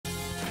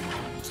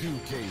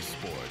2K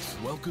Sports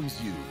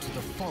welcomes you to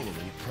the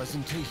following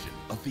presentation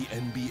of the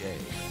NBA.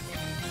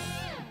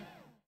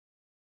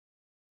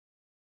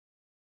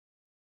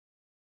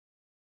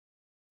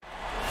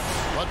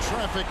 The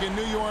traffic in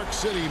New York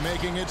City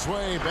making its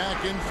way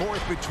back and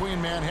forth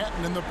between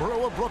Manhattan and the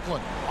borough of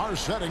Brooklyn. Our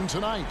setting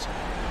tonight.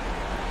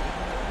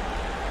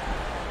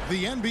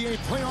 The NBA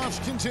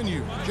playoffs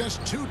continue.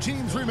 Just two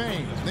teams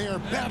remain. They are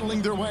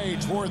battling their way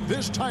toward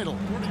this title.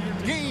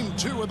 Game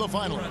 2 of the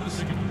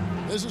finals.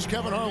 This is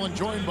Kevin Harlan,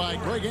 joined by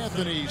Greg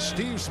Anthony,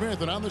 Steve Smith,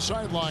 and on the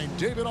sideline,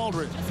 David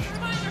Aldridge.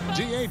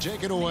 DA,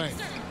 take it away.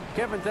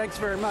 Kevin, thanks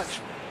very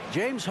much.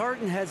 James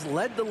Harden has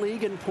led the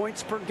league in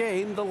points per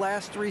game the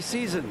last 3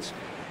 seasons.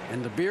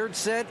 And the Beard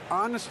said,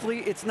 honestly,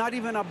 it's not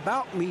even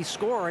about me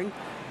scoring.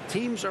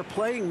 Teams are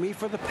playing me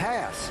for the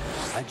pass.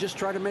 I just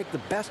try to make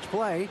the best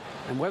play,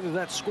 and whether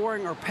that's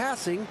scoring or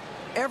passing,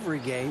 every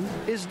game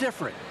is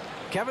different.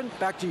 Kevin,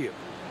 back to you.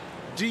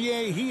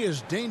 DA, he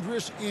is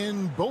dangerous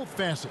in both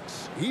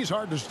facets. He's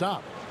hard to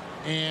stop.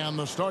 And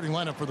the starting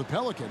lineup for the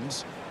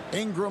Pelicans,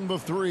 Ingram the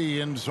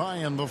 3 and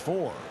Zion the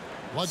 4.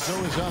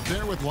 Bledsoe is out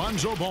there with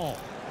Lonzo Ball.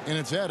 And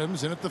it's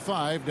Adams in at the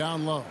 5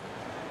 down low.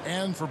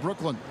 And for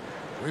Brooklyn,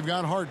 we've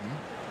got Harden.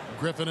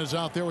 Griffin is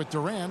out there with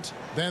Durant.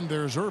 Then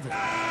there's Irving.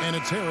 And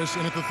it's Harris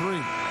in at the 3.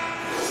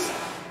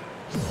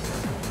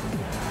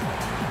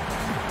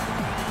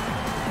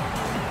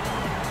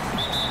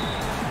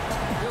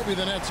 He'll be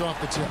the Nets off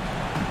the tip.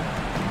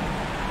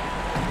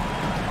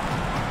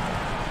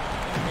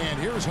 And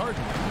here's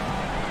Harden.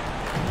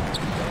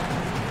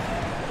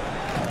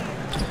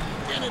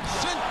 And it's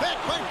sent back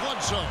by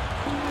Bledsoe.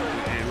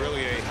 And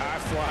really a high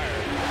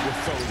flyer with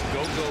those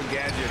go-go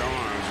gadget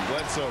arms.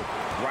 Bledsoe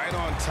right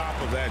on top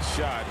of that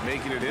shot,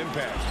 making an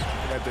impact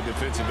at the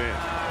defensive end.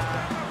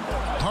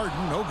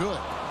 Harden, no good.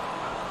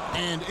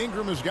 And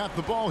Ingram has got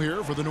the ball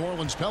here for the New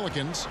Orleans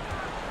Pelicans.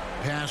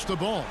 Pass the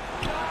ball.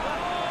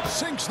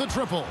 Sinks the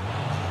triple.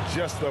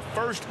 Just the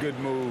first good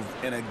move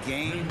in a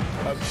game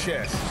of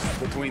chess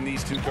between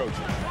these two coaches.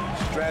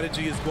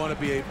 Strategy is going to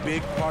be a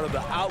big part of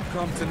the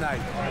outcome tonight.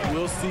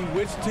 We'll see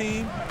which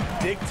team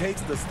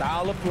dictates the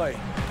style of play.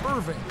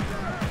 Irving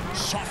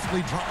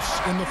softly drops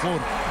in the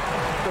floater.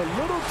 The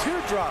little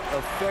teardrop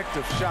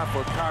effective shot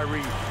for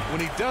Kyrie when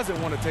he doesn't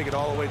want to take it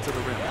all the way to the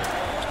rim.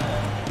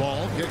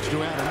 Ball gets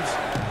to Adams.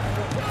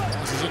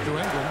 Passes it to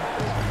Ingram.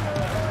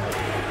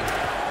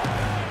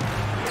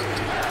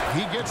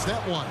 He gets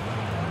that one.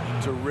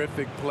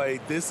 Terrific play.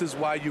 This is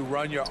why you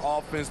run your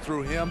offense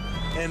through him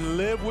and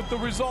live with the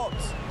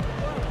results.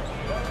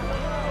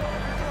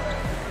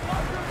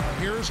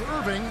 Here's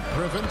Irving.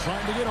 Griffin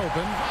trying to get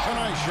open. A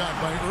nice shot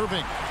by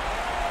Irving.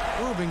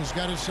 Irving's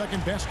got his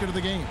second basket of the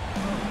game.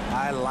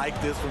 I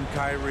like this from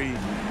Kyrie.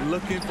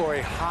 Looking for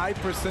a high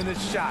percentage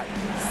shot.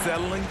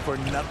 Settling for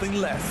nothing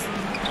less.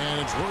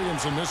 And it's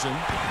Williamson missing.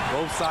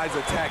 Both sides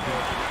attacking.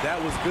 That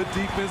was good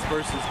defense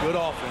versus good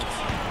offense.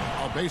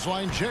 A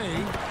baseline J.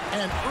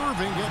 And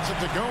Irving gets it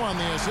to go on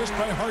the assist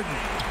by Harden.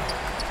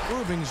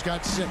 Irving's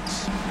got 6.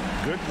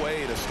 Good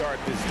way to start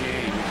this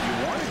game. You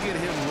want to get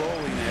him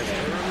rolling as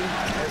early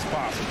as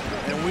possible.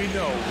 And we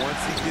know once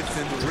he gets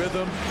into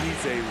rhythm,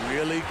 he's a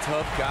really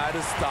tough guy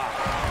to stop.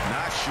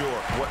 Not sure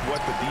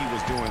what the D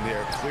was doing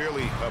there.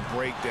 Clearly a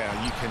breakdown.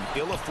 You can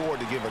ill afford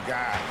to give a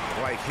guy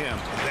like him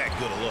that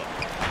good a look.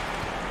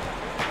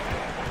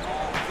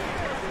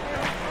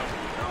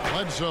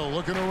 Bledsoe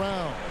looking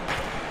around.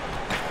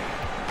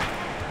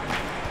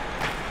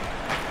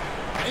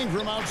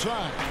 Ingram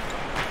outside.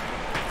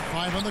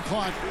 5 on the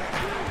clock.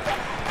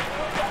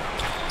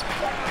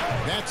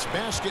 That's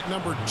basket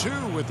number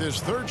 2 with his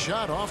 3rd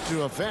shot off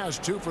to a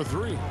fast 2 for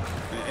 3.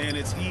 And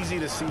it's easy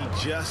to see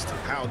just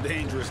how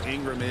dangerous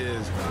Ingram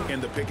is in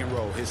the pick and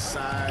roll. His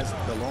size,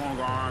 the long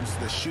arms,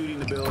 the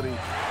shooting ability.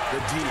 The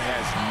D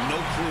has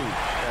no clue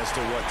as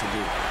to what to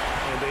do.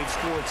 And they've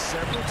scored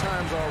several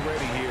times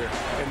already here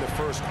in the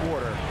first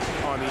quarter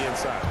on the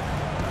inside.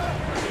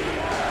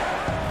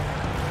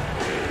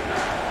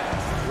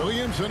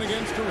 Williamson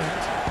against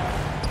Durant.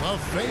 A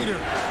fader.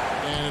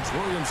 And it's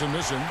Williamson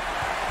missing.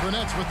 The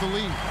Nets with the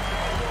lead.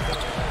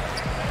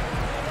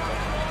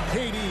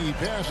 KD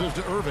passes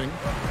to Irving.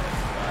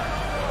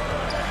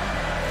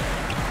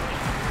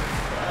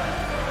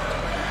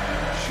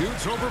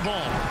 Shoots over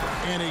ball.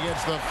 And he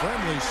gets the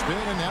friendly spin,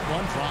 and that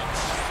one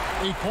drops.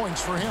 8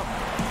 points for him.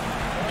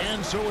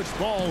 And so it's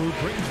Ball who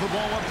brings the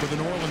ball up to the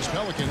New Orleans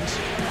Pelicans.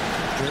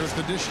 There's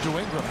the dish to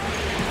Ingram.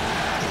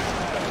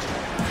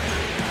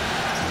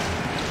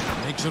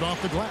 Makes it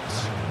off the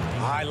glass.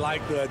 I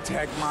like the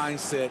attack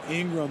mindset.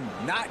 Ingram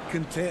not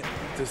content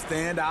to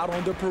stand out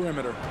on the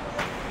perimeter.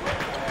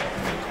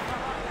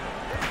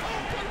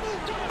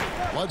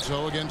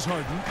 Bledsoe against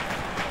Harden.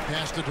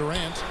 Pass to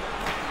Durant.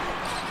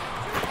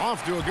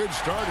 Off to a good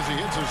start as he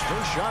hits his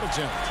first shot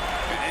attempt.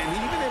 And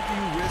even if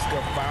you risk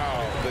a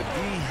foul, the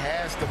D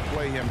has to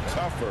play him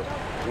tougher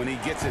when he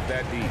gets it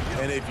that deep.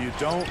 And if you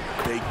don't,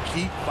 they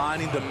keep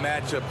finding the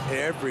matchup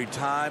every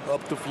time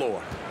up the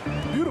floor.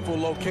 Beautiful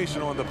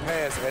location on the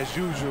pass, as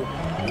usual.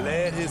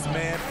 Led his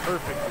man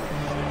perfectly.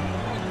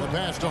 The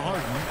pass to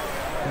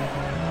Harden.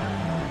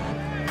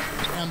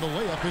 And the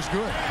layup is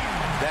good.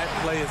 That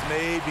play is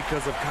made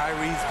because of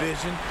Kyrie's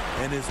vision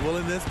and his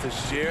willingness to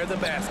share the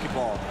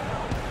basketball.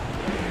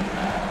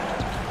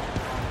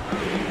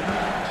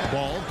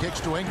 Ball kicks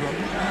to Ingram.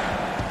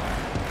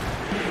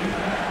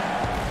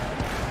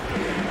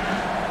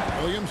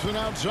 Williamson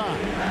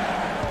outside.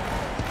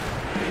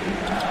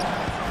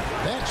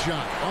 That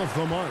shot off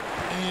the mark.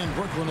 And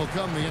Brooklyn will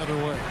come the other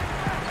way.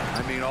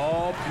 I mean,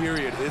 all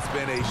period, it's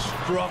been a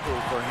struggle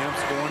for him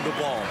scoring the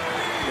ball.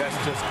 That's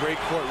just great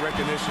court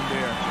recognition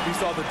there. He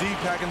saw the D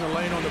pack in the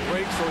lane on the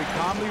break, so he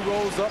calmly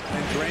rolls up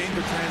and drained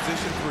the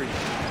transition three.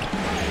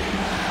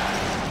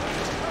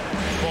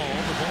 Ball,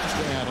 the pass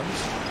to Adams.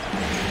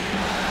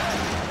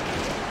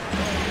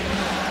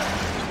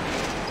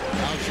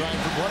 Outside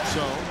for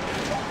Bledsoe.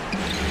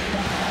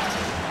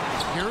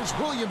 Here's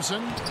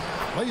Williamson.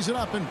 Plays it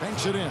up and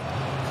banks it in.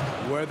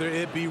 Whether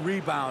it be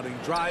rebounding,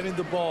 driving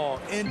the ball,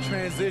 in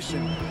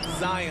transition,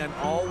 Zion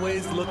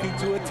always looking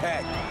to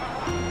attack.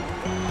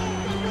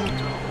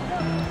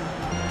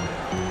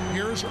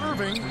 Here's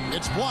Irving.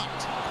 It's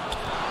blocked.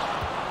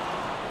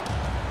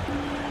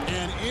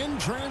 And in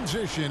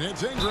transition,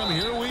 it's Ingram.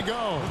 Here we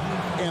go.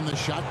 And the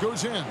shot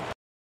goes in.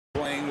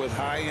 Playing with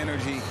high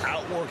energy,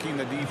 outworking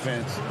the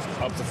defense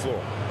up the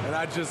floor. And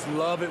I just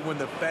love it when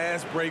the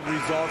fast break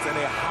results in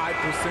a high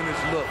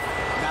percentage look.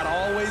 Not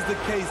always the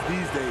case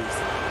these days.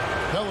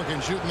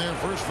 Pelicans shooting their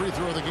first free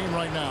throw of the game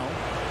right now.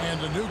 And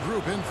a new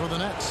group in for the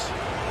Nets.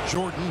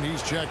 Jordan,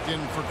 he's checked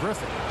in for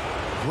Griffin.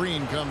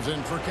 Green comes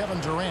in for Kevin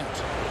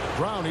Durant.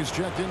 Brown, he's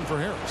checked in for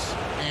Harris.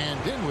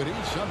 And Dinwiddie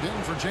subbed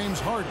in for James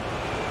Harden.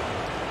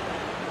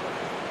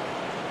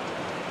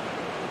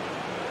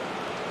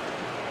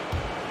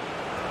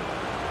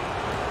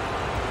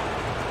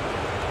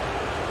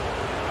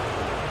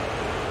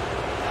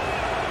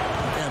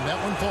 And that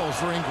one falls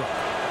for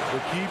Ingram. The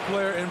key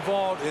player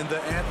involved in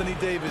the Anthony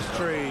Davis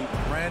trade,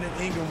 Brandon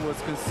Ingram,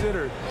 was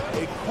considered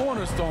a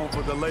cornerstone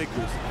for the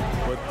Lakers.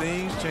 But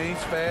things change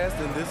fast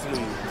in this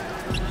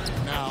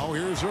league. Now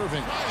here's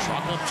Irving.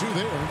 Shot up two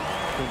there.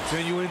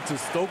 Continuing to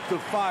stoke the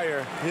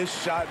fire, his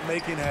shot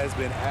making has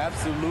been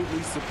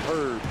absolutely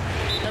superb.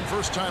 And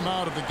first time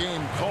out of the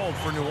game called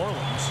for New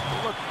Orleans.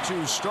 Look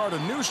to start a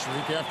new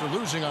streak after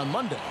losing on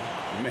Monday.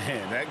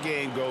 Man, that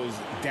game goes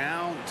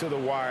down to the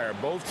wire.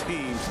 Both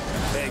teams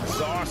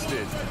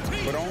exhausted,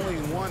 but only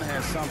one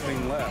has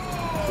something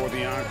left for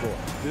the encore.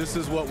 This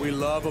is what we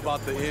love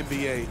about the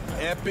NBA.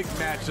 Epic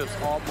matchups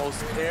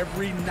almost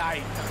every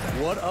night.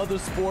 What other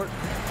sport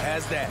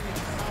has that?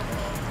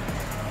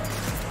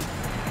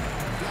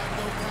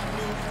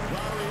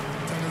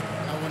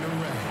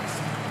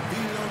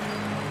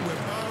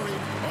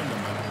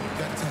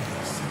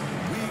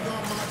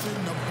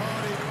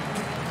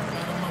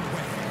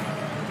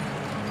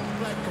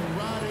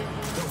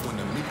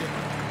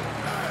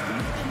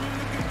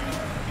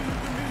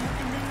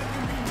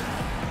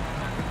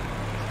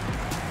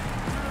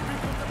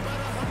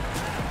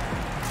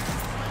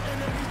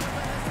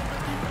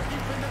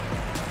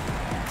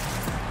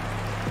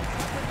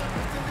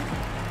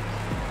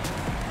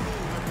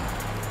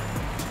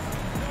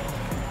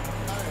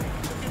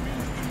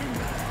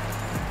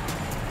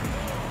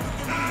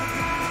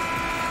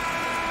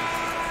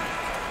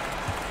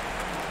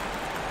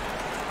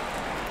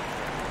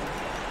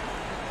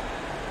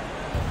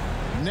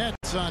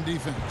 Nets on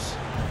defense.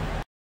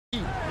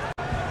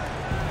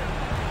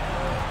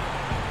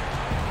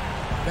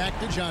 Back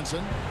to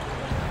Johnson.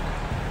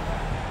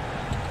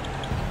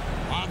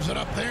 Lobs it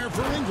up there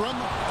for Ingram.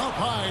 Up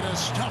high to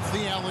stuff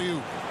the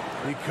alley-oop.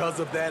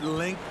 Because of that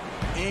length,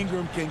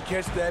 Ingram can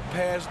catch that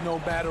pass no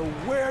matter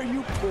where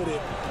you put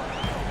it.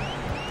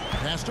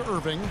 Pass to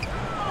Irving.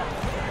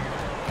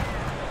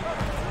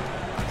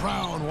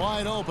 Brown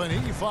wide open.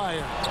 He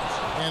fires.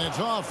 And it's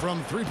off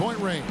from three-point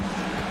range.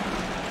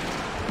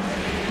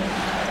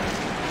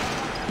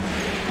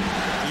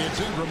 It's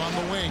Ingram on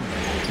the wing.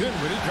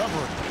 Dinwiddie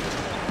covering.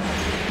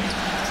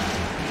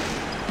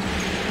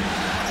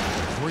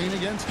 Green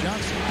against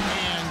Johnson.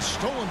 And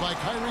stolen by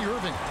Kyrie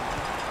Irving.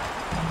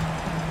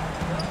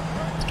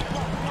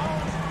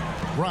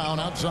 Brown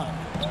outside.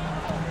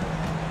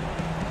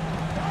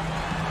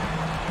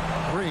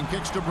 Green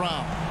kicks to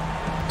Brown.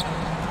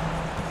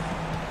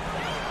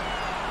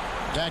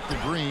 Back to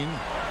Green.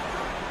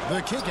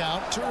 The kick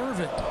out to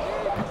Irving.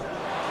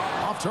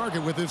 Off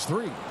target with his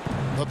three.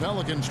 The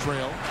Pelicans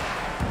trail.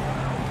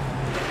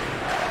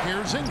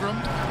 Here's Ingram.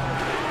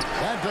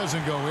 That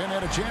doesn't go in.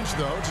 Had a chance,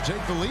 though, to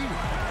take the lead.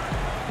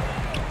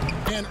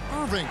 And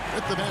Irving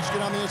with the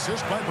basket on the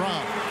assist by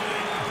Brown.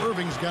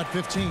 Irving's got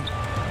 15.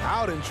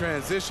 Out in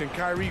transition,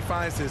 Kyrie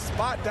finds his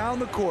spot down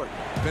the court.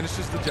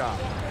 Finishes the job.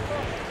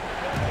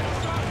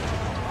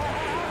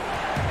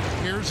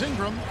 Here's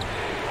Ingram.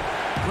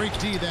 Great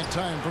D that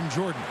time from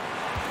Jordan.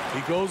 He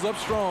goes up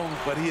strong,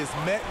 but he is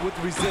met with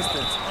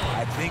resistance.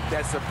 I think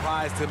that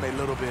surprised him a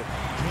little bit.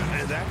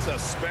 And that's a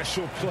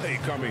special play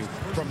coming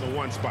from the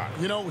one spot.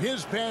 You know,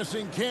 his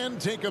passing can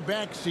take a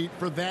backseat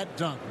for that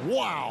dunk.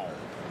 Wow.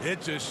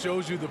 It just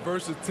shows you the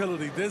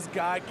versatility. This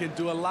guy can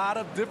do a lot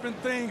of different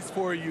things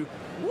for you.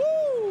 Woo!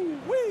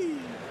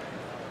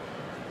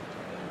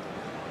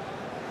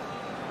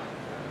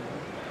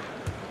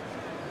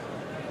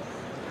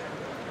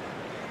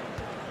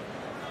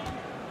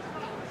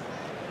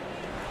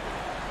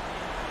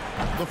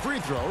 The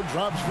free throw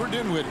drops for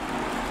Dinwiddie.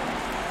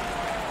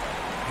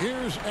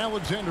 Here's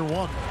Alexander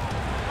Walker.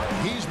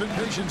 He's been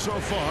patient so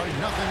far.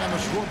 Nothing on the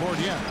scoreboard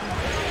yet.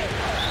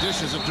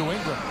 Dishes it to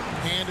Ingram.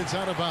 And it's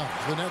out of bounds.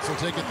 The Nets will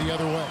take it the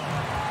other way.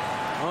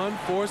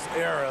 Unforced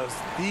errors.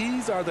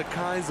 These are the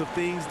kinds of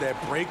things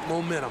that break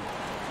momentum.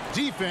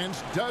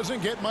 Defense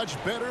doesn't get much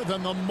better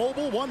than the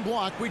mobile one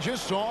block we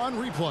just saw on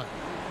replay.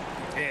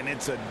 And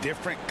it's a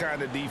different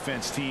kind of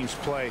defense teams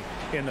play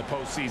in the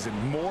postseason.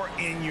 More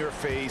in your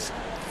face,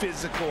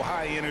 physical,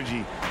 high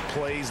energy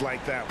plays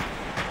like that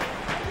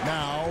one.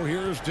 Now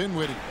here's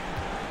Dinwiddie.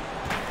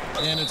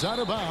 And it's out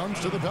of bounds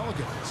to the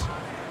Pelicans.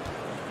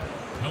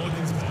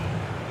 Pelicans ball.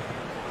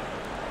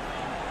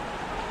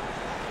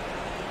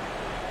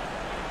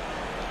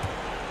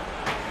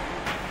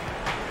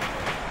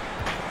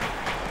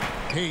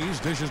 Hayes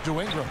dishes to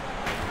Ingram.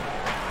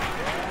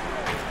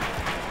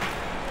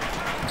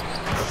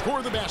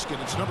 Score the basket.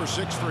 It's number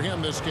 6 for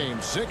him this game.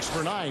 6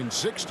 for 9,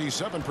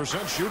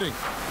 67% shooting.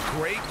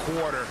 Great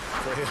quarter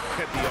for him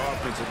at the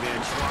offensive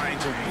end, trying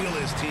to wheel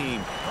his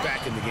team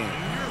back in the game.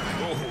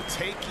 Oh,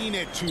 taking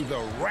it to the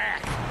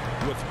rack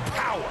with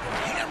power.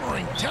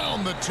 Hammering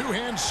down the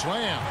two-hand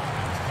slam.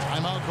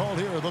 Timeout called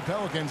here. The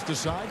Pelicans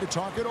decide to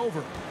talk it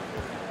over.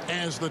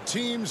 As the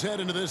teams head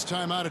into this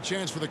timeout, a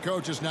chance for the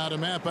coaches now to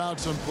map out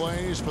some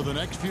plays for the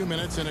next few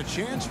minutes and a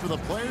chance for the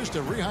players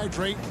to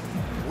rehydrate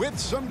with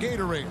some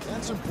Gatorade.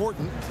 That's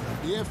important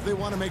if they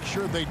want to make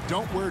sure they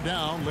don't wear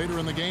down later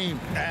in the game.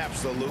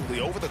 Absolutely.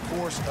 Over the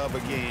course of a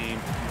game,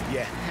 you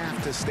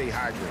have to stay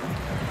hydrated.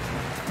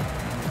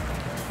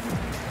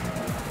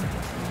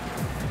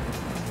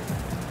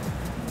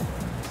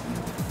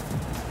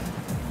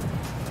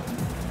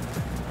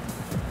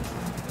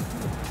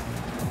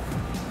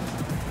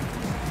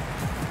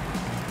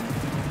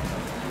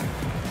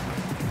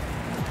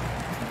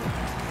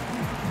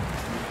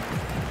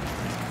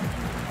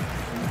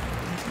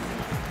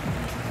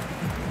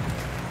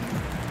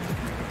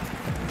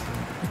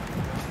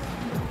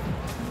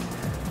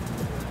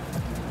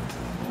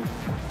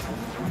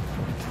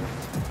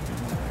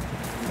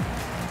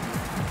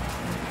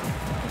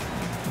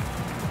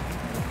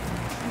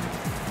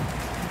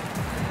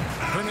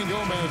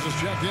 Gomez is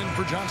checked in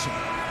for Johnson.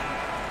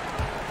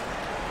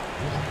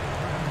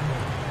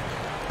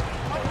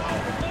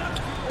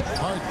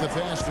 Hart the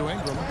pass to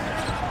Ingram.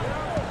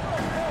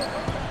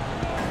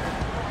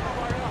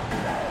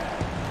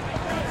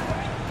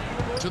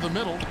 To the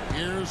middle.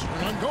 Here's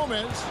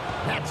Gomez.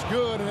 That's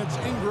good, and it's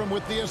Ingram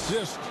with the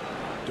assist.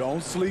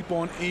 Don't sleep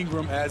on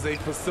Ingram as a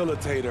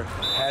facilitator.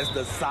 Has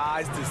the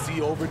size to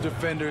see over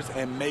defenders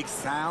and make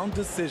sound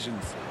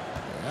decisions.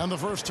 And the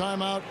first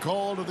timeout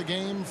called of the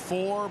game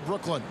for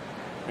Brooklyn.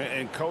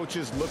 And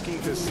coaches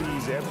looking to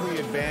seize every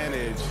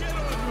advantage,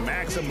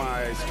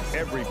 maximize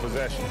every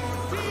possession.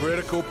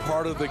 Critical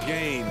part of the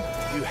game.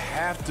 You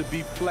have to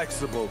be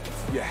flexible.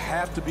 You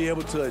have to be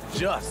able to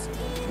adjust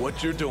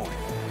what you're doing.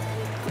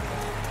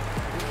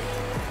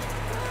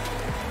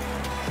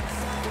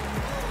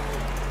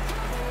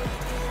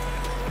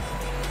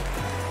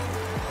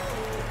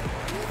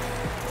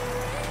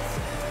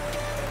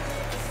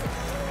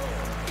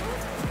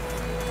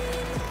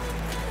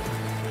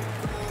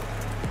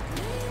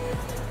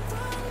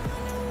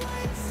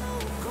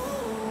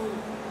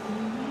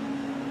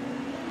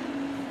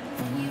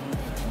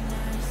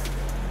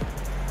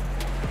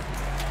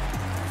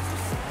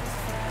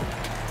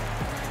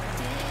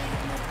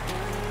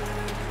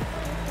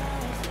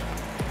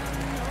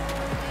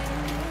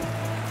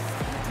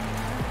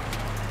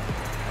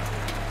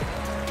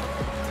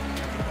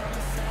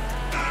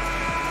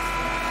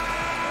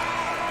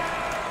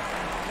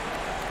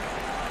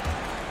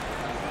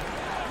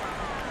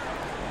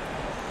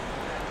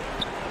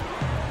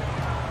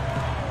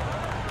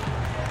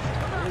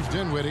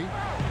 Dinwiddie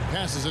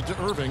passes it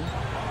to Irving.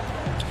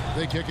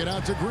 They kick it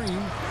out to Green.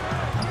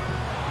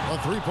 A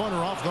three-pointer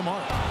off the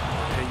mark.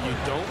 And you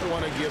don't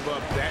want to give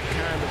up that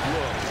kind of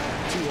look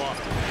too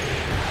often.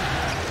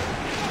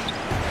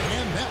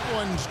 And that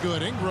one's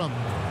good. Ingram.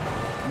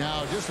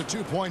 Now just a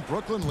 2-point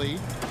Brooklyn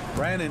lead.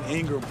 Brandon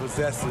Ingram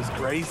possesses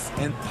grace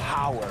and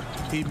power.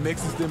 He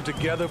mixes them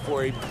together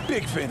for a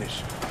big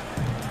finish.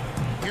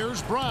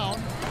 Here's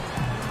Brown.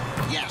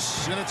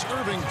 Yes, and it's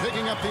Irving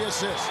picking up the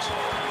assist.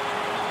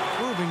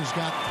 Irving's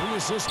got 3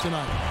 assists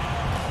tonight.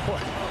 Boy,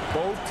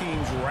 both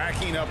teams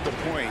racking up the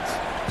points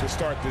to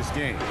start this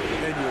game.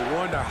 And you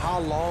wonder how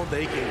long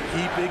they can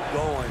keep it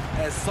going.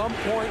 At some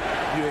point,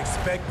 you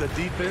expect the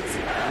defense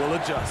will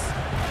adjust.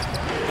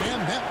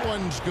 And that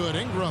one's good.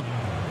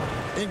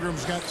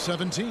 Ingram's got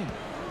 17.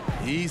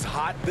 He's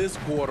hot this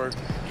quarter,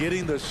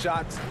 getting the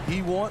shots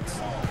he wants,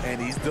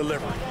 and he's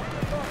delivering.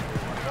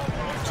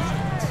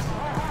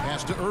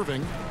 Pass to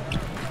Irving.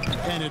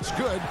 And it's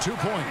good. 2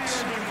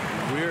 points.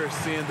 We're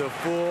seeing the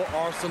full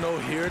arsenal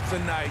here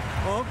tonight.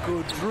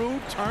 Uncle Drew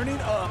turning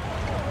up.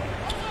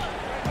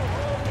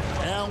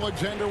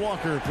 Alexander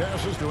Walker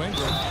passes to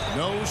Ingram.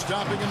 No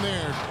stopping him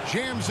there.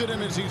 Jams it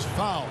in as he's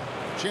fouled.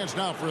 Chance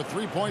now for a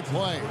 3-point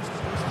play.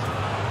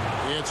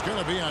 It's going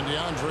to be on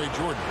DeAndre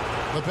Jordan.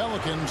 The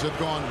Pelicans have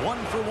gone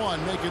 1 for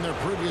 1, making their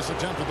previous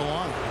attempt at the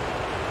line.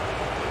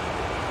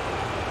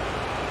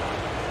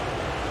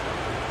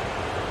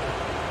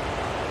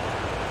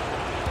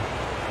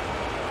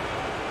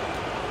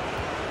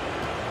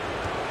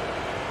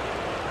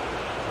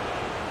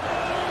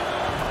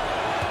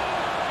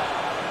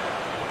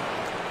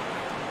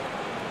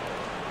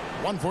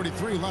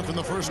 .143 left in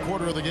the first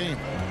quarter of the game.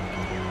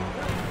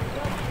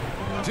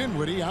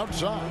 Dinwiddie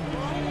outside.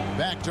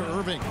 Back to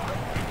Irving.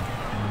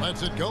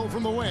 Lets it go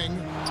from the wing.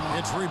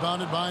 It's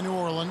rebounded by New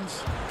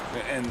Orleans.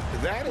 And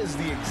that is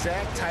the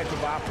exact type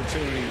of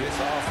opportunity this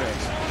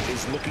offense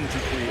is looking to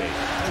create.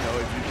 You know,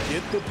 if you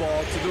get the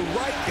ball to the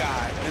right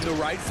guy in the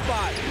right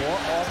spot, more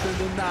often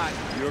than not,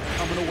 you're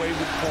coming away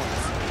with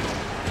points.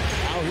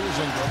 Now here's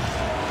Ingram.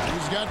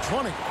 He's got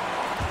 20.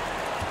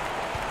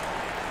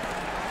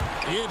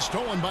 It's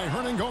stolen by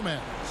Hernan Gomez.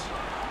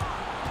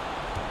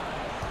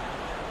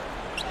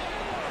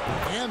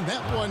 And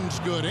that one's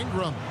good.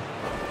 Ingram.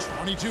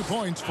 22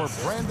 points for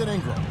Brandon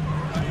Ingram.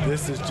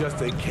 This is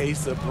just a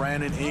case of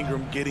Brandon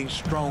Ingram getting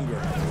stronger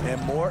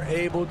and more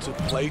able to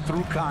play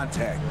through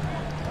contact.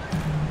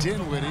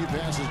 Dinwiddie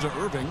passes to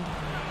Irving.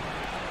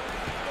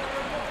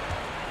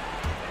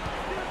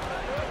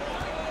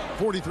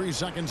 43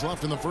 seconds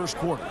left in the first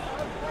quarter.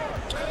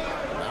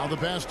 Now the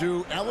pass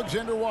to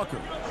Alexander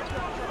Walker.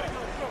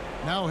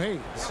 Now Hayes.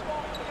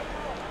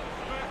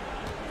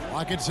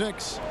 Clock at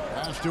 6.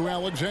 Pass to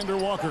Alexander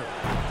Walker.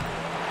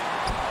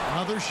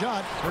 Another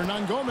shot for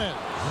Hernan Gomez.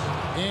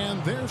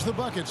 And there's the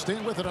bucket.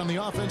 Staying with it on the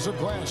offensive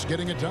glass,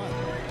 getting it done.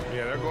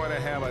 Yeah, they're going to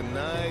have a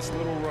nice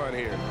little run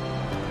here.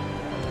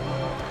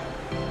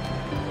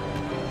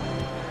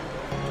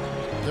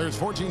 There's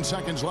 14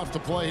 seconds left to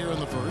play here in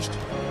the first.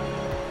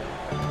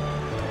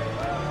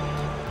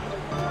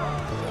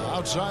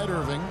 Outside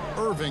Irving.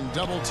 Irving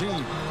double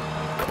team.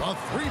 A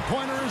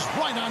three-pointer is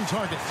right on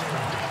target.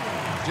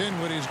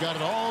 Dinwiddie's got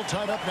it all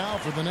tied up now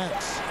for the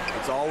Nets.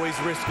 It's always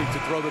risky to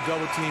throw the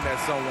double team at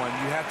someone.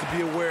 You have to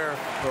be aware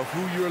of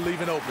who you're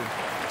leaving open.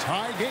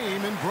 Tie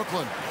game in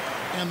Brooklyn.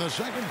 And the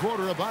second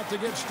quarter about to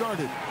get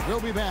started.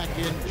 We'll be back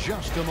in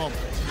just a moment.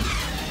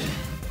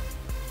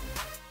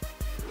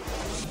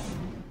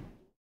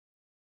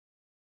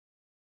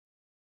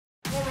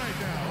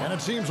 And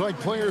it seems like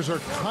players are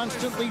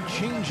constantly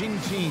changing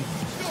teams.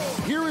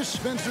 Here is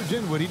Spencer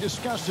Dinwiddie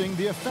discussing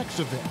the effects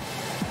of that.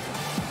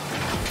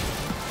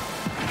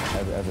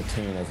 As a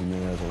team, as a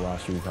unit, as a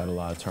roster, we've had a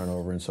lot of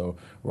turnover, and so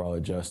we're all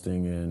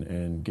adjusting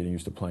and getting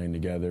used to playing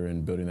together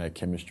and building that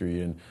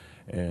chemistry and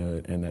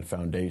that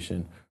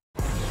foundation.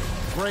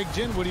 Greg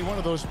Dinwiddie, one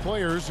of those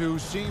players who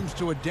seems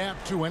to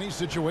adapt to any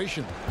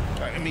situation.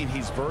 I mean,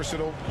 he's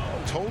versatile,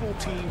 total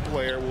team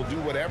player, will do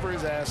whatever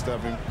is asked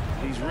of him.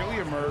 He's really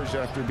emerged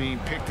after being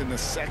picked in the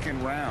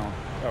second round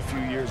a few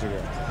years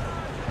ago.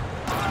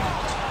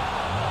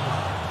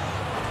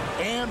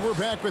 And we're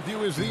back with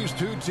you as these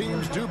two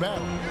teams do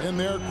battle in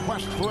their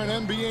quest for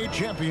an NBA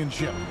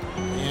championship.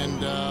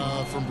 And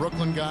from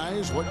Brooklyn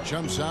guys, what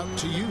jumps out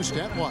to you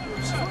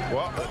stat-wise?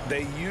 Well,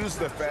 they use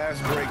the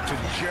fast break to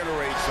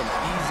generate some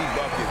easy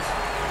buckets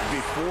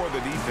before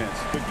the defense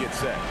could get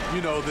set.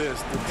 You know this,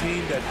 the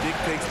team that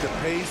dictates the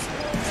pace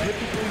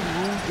typically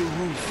rules the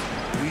roost.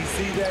 We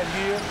see that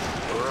here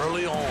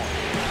early on.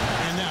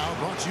 And now,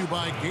 brought to you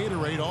by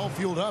Gatorade, all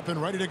fueled up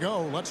and ready to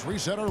go. Let's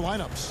reset our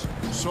lineups.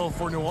 So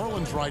for New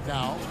Orleans right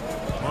now,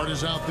 Hart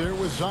is out there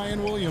with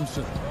Zion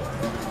Williamson.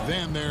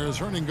 Then there's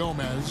Hernan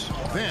Gomez.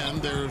 Then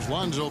there's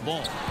Lonzo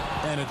Ball.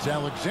 And it's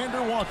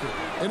Alexander Walker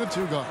in a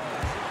two-guard.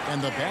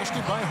 And the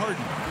basket by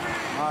Harden.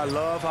 I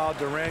love how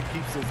Durant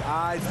keeps his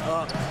eyes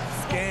up,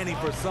 scanning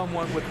for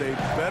someone with a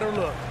better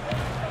look.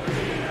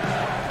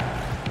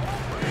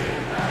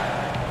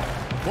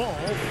 Ball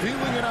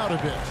feeling it out a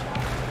bit.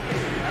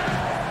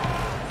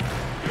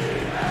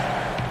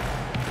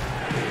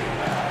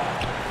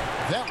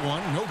 That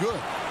one, no good.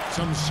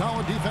 Some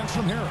solid defense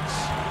from Harris.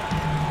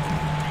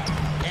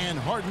 And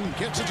Harden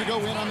gets it to go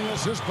in on the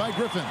assist by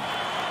Griffin.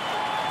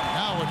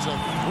 Now it's a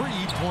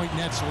 3-point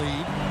Nets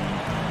lead.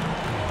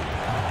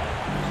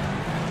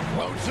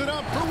 Floats it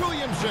up for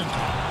Williamson.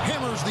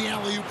 Hammers the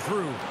alley-oop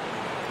through.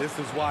 This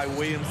is why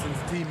Williamson's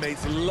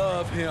teammates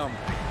love him.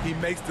 He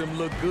makes them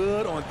look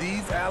good on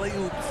these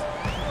alley-oops.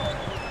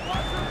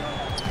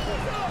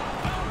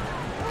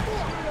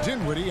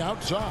 Dinwiddie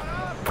outside.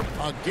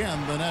 Again,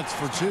 the Nets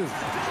for two.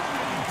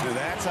 So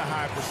that's a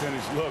high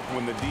percentage look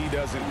when the D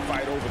doesn't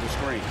fight over the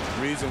screen.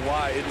 Reason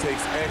why it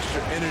takes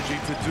extra energy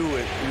to do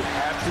it. You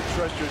have to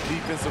trust your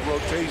defensive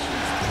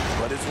rotations,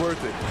 but it's worth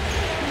it.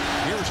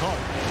 Here's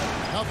Hart.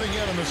 Nothing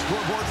yet on the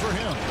scoreboard for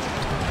him.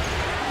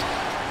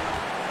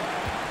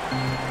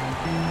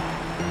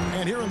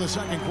 And here in the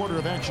second quarter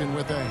of action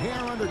with a hair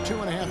under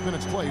 2.5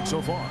 minutes played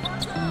so far.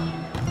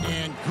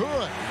 And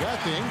good.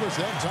 Got the English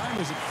that time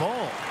as it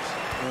falls.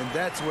 And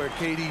that's where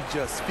KD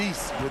just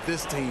feasts with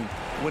this team.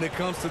 When it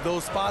comes to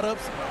those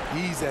spot-ups,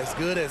 he's as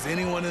good as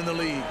anyone in the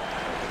league.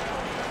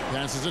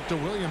 Passes it to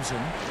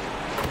Williamson.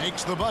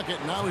 Makes the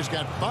bucket. Now he's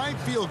got 5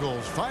 field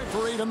goals, 5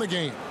 for 8 in the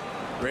game.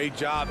 Great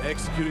job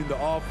executing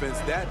the offense.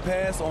 That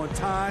pass on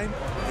time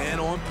and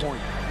on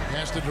point.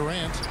 Pass to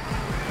Durant.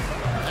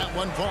 That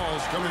one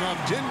falls coming off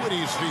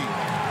Dinwiddie's feet.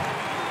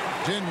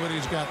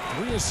 Dinwiddie's got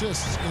 3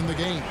 assists in the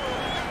game.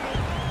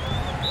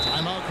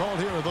 Timeout called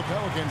here. The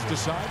Pelicans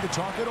decide to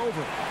talk it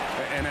over.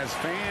 And as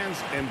fans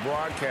and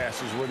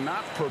broadcasters, we're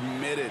not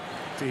permitted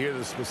to hear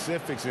the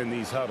specifics in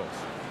these huddles.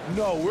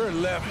 No, we're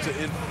left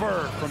to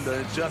infer from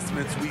the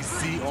adjustments we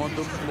see on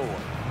the floor.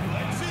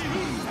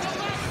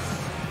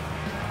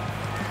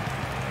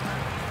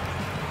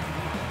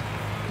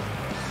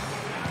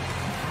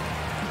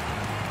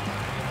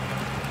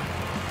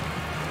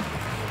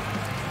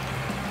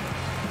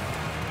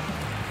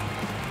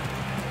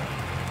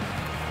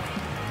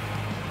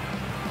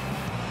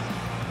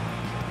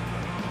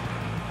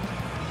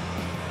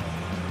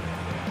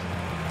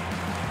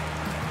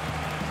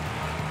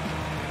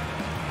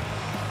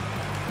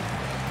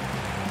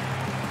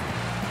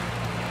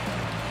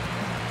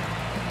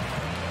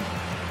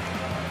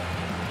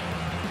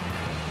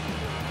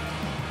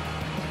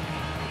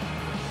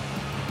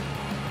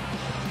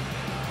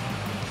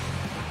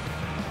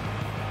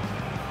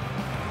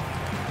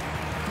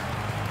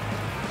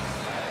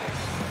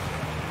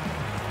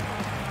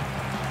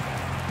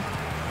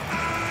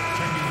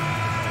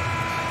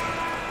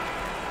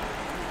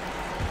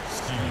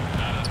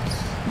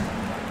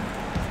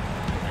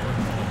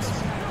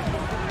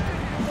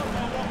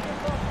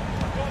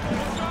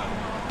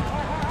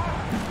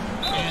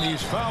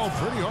 He's fouled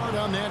pretty hard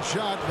on that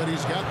shot, but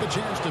he's got the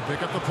chance to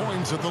pick up the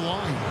points at the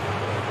line.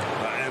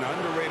 An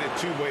underrated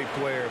two-way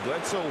player.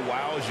 Bledsoe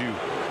wows you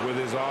with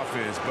his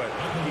offense, but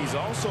he's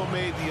also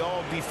made the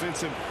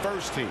all-defensive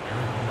first team.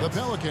 The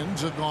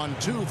Pelicans have gone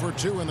 2 for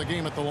 2 in the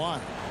game at the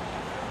line.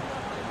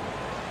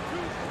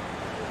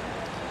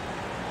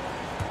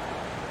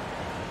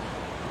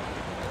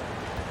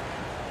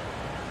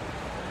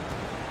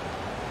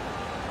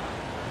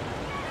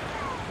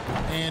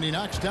 And he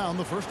knocks down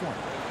the first one.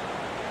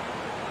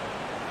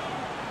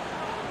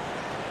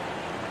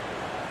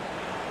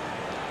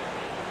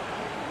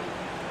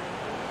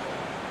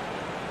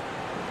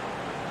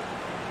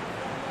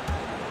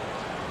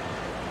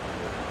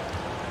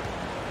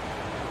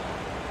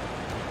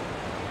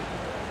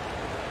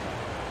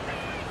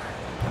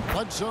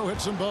 Bledsoe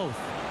hits them both.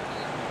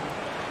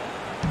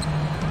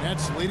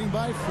 Nets leading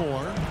by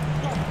 4.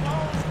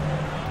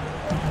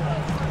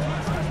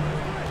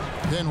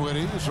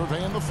 Dinwiddie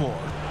surveying the floor.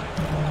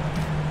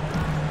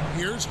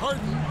 Here's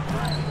Harden.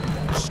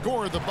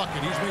 Scored the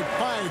bucket. He's made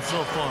 5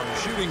 so far,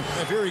 shooting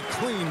a very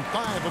clean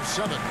 5 of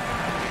 7.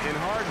 And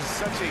Harden's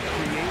such a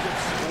creative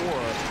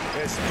scorer,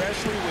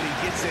 especially when he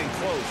gets in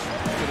close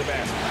to the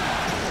basket.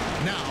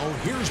 Now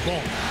here's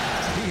Ball.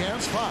 He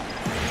has 5.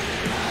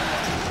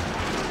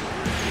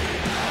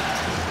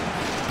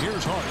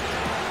 Here's Hart.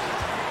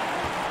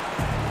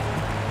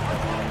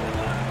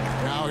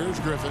 Now here's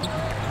Griffin.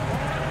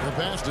 The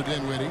pass to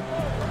Dinwiddie.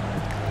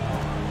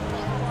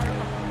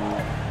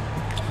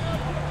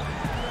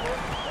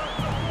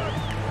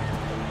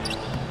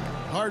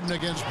 Harden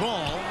against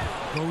Ball.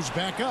 Goes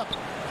back up.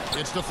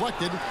 It's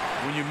deflected.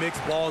 When you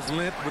mix Ball's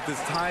length with his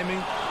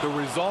timing, the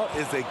result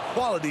is a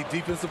quality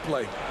defensive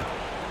play.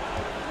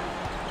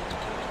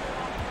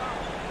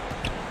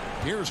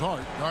 Here's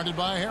Hart, guarded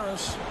by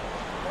Harris.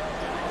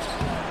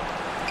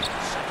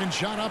 Second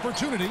shot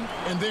opportunity,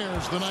 and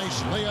there's the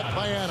nice layup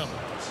by Adams.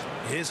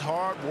 His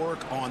hard work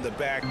on the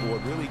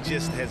backboard really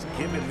just has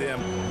given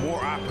them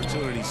more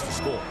opportunities to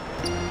score.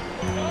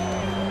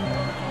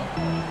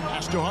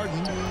 Pass to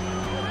Harden.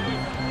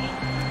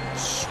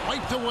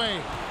 Swiped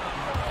away.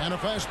 And a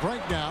fast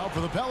break now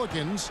for the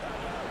Pelicans.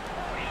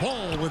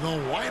 Ball with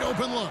a wide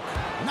open look.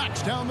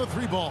 Knocks down the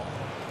 3 ball.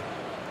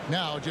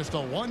 Now just a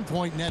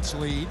 1-point Nets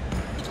lead.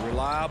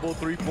 Reliable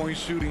three-point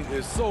shooting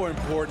is so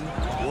important.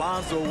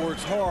 Lonzo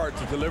works hard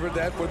to deliver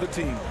that for the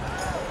team.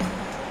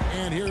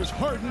 And here's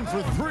Harden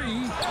for 3.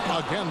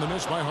 Again, the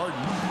miss by Harden.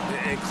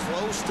 And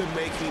close to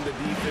making the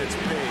defense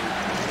pay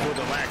for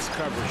the lax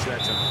coverage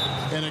that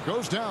time. And it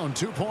goes down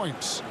 2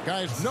 points.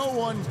 Guys, no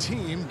one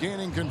team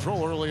gaining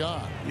control early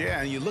on.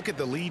 Yeah, and you look at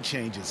the lead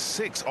changes,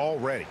 6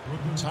 already.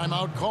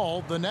 Timeout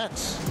called the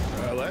Nets.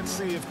 Let's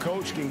see if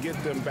Coach can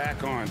get them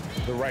back on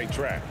the right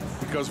track.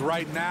 Because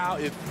right now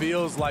it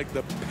feels like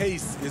the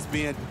pace is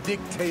being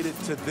dictated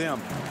to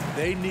them.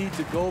 They need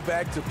to go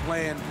back to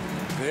playing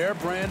their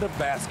brand of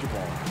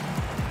basketball.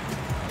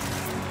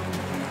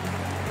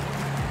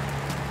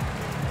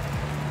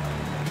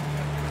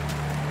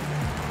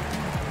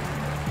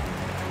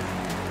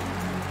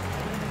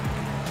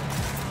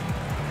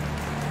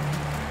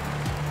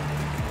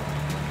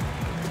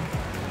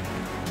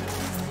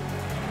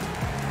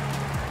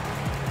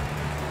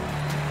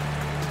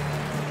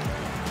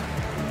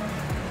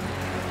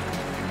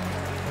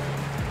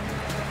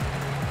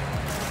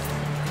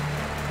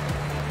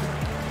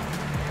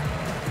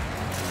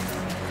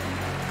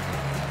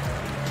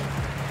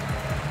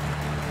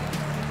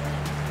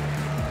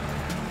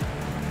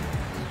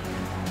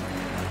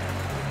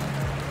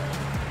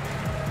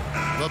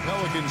 The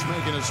Pelicans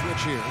making a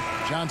switch here.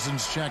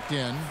 Johnson's checked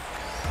in.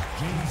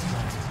 James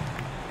Johnson.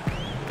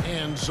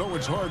 And so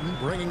it's Harden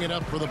bringing it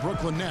up for the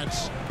Brooklyn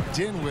Nets.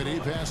 Dinwiddie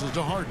passes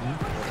to Harden.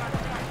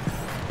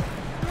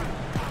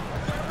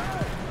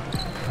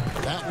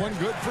 That one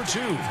good for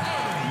two.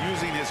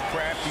 Using his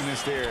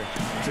craftiness there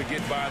to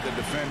get by the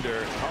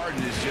defender.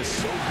 Harden is just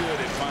so good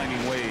at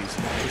finding ways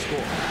to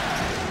score.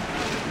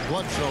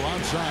 Bledsoe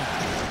outside.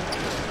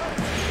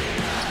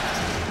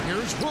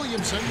 Here's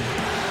Williamson.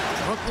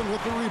 Brooklyn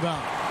with the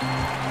rebound.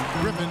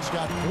 Griffin's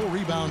got 4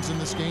 rebounds in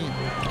this game.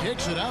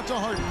 Kicks it out to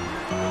Harden.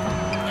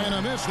 And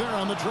a miss there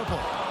on the triple.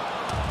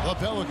 The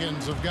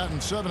Pelicans have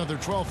gotten 7 of their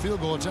 12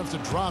 field goal attempts to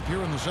drop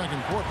here in the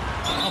second quarter.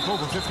 Up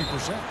over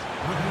 50%.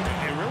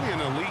 And really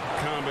an elite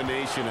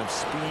combination of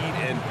speed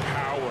and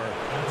power.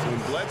 When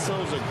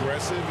Bledsoe's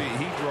aggressive,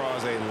 he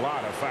draws a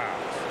lot of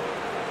fouls.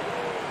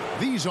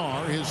 These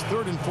are his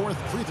 3rd and 4th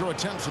free throw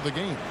attempts of the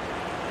game.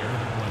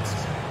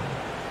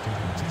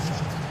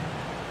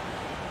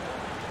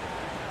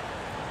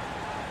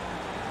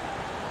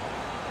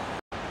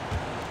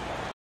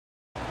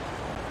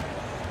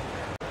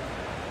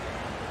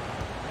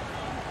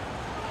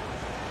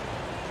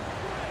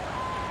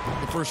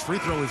 The first free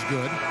throw is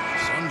good.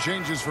 Some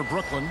changes for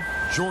Brooklyn.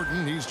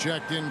 Jordan, he's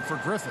checked in for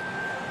Griffin.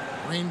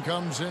 Green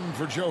comes in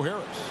for Joe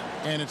Harris.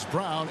 And it's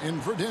Brown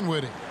in for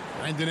Dinwiddie.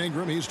 Brandon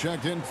Ingram, he's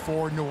checked in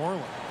for New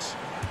Orleans.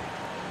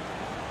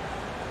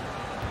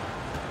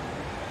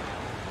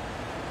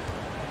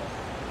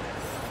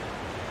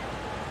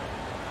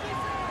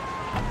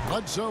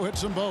 Bledsoe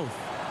hits them both.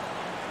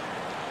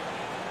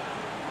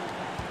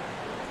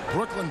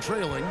 Brooklyn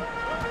trailing.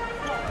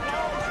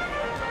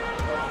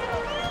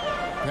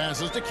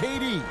 Passes to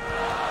KD.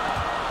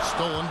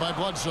 Stolen by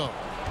Bledsoe.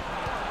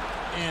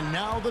 And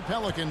now the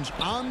Pelicans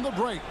on the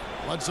break.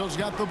 Bledsoe's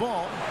got the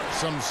ball.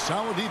 Some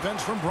solid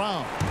defense from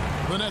Brown.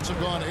 The Nets have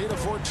gone 8 of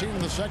 14 in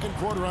the second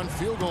quarter on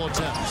field goal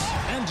attempts.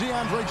 And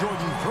DeAndre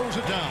Jordan throws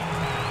it down.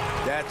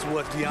 That's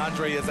what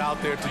DeAndre is out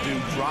there to do.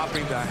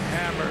 Dropping the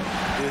hammer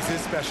is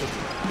his specialty.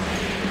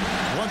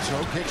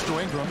 Bledsoe kicks to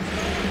Ingram.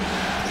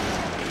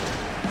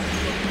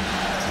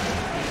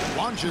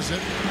 Launches it.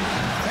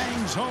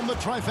 Bangs home the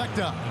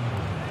trifecta.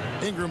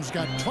 Ingram's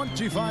got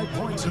 25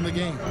 points in the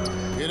game.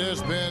 It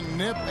has been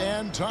nip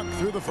and tuck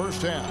through the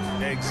first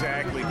half.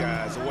 Exactly,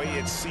 guys. The way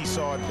it's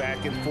seesawed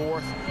back and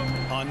forth,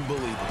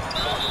 unbelievable.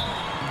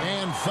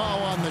 And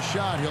foul on the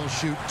shot. He'll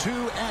shoot 2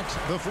 at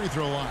the free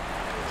throw line.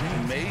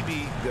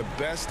 Maybe the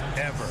best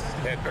ever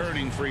at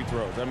earning free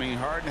throws. I mean,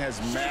 Harden has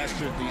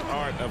mastered the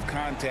art of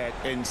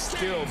contact and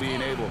still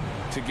being able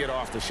to get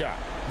off the shot.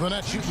 The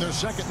Nets shooting their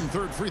 2nd and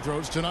 3rd free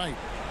throws tonight.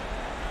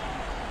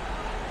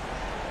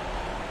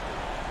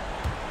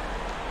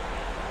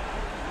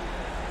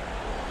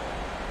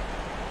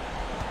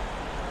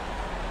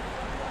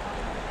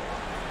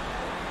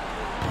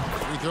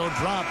 Free throw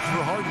dropped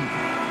for Harden.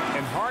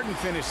 And Harden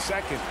finished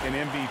 2nd in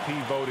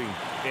MVP voting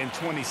in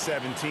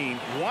 2017,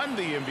 won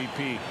the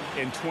MVP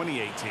in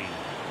 2018.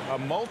 A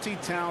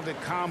multi-talented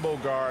combo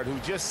guard who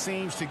just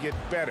seems to get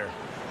better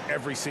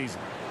every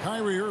season.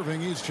 Kyrie Irving,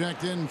 he's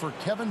checked in for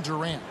Kevin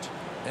Durant.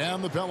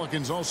 And the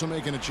Pelicans also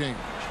making a change.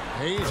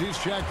 Hayes, he's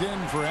checked in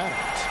for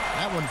Adams.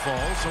 That one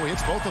falls, so he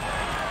hits both of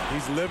them.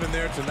 He's living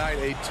there tonight,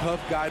 a tough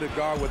guy to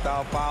guard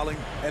without fouling.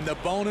 And the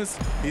bonus,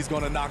 he's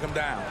going to knock him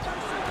down.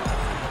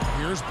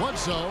 Here's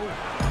Bledsoe.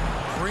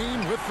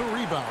 Green with the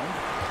rebound.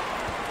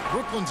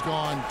 Brooklyn's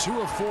gone 2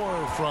 of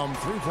 4 from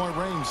three-point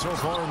range so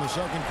far in the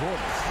second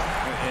quarter.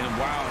 And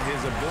while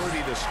his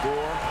ability to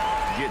score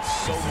gets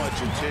so much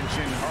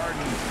attention,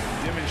 Harden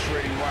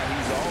demonstrating why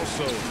he's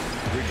also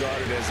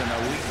regarded as an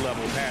elite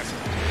level passer.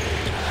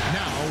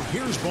 Now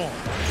here's Ball.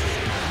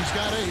 He's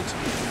got 8.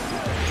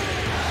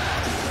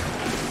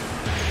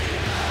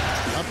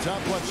 Up top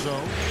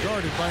Bledsoe,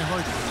 guarded by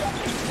Harden.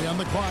 On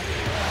the clock.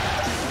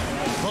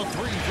 The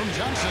 3 from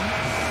Johnson.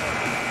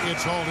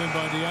 It's hauled in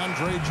by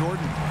DeAndre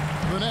Jordan.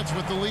 The Nets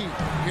with the lead.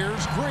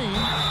 Here's Green.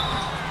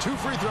 2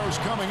 free throws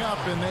coming up,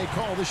 and they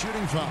call the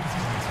shooting foul.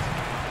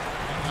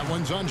 That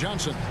one's on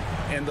Johnson.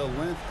 And the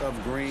length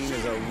of Green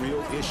is a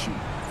real issue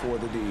for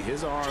the D.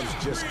 His arms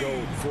just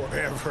go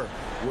forever,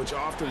 which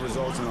often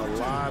results in a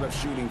lot of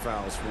shooting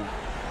fouls for him.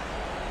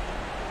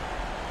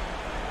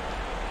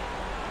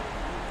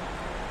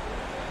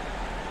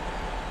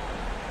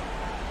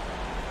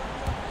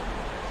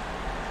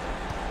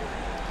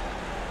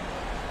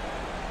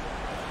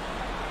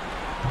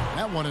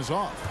 That one is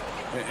off.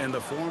 And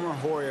the former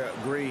Hoya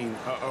Green,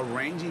 a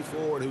rangy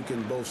forward who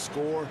can both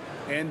score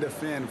and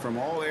defend from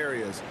all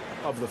areas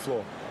of the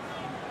floor.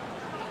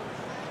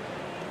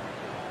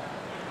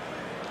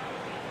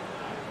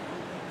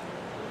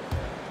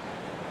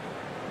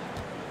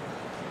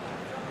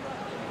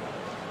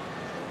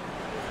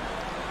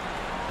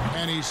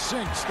 And he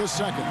sinks the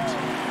second.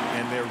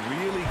 And they're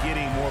really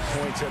getting more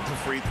points at the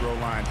free throw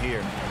line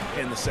here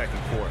in the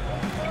second quarter.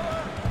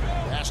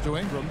 Pass to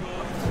Ingram.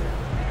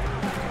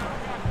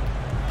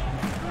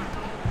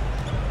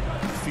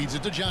 Feeds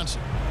it to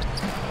Johnson.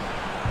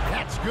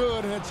 That's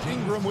good, and it's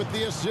Ingram with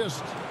the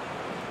assist.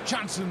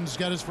 Johnson's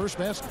got his first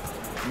basket.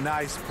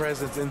 Nice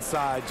presence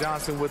inside.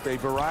 Johnson with a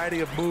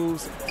variety of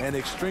moves and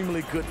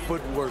extremely good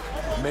footwork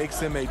makes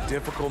him a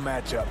difficult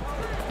matchup.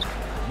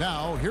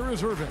 Now, here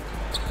is Irving.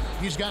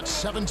 He's got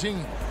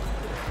 17.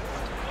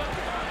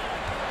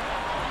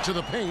 To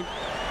the paint.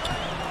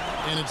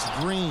 And it's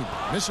Green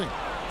missing.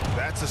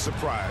 That's a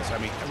surprise. I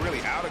mean,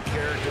 really out of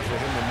character for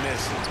him to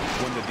miss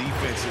when the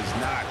defense is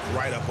not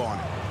right up on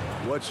it.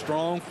 What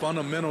strong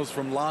fundamentals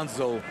from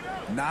Lonzo.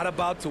 Not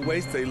about to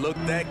waste. They look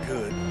that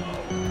good.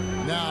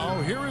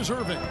 Now, here is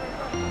Irving.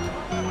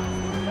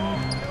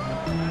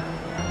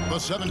 The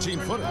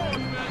 17-footer.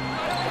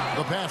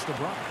 The pass to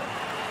Brock.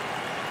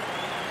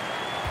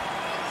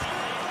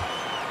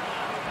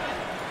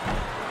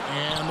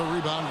 And the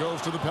rebound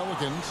goes to the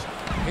Pelicans.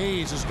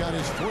 Hayes has got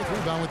his 4th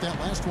rebound with that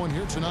last one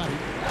here tonight.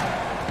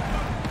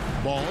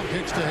 Ball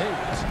kicks to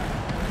Hayes.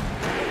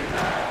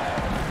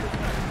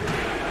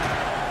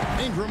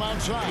 Ingram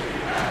outside.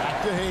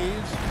 Back to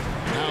Hayes.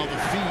 Now the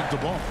feed to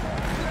Ball.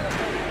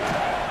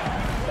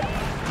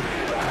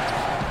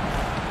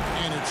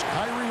 And it's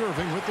Kyrie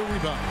Irving with the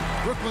rebound.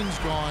 Brooklyn's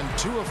gone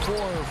 2 of 4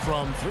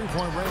 from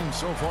three-point range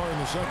so far in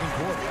the second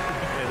quarter.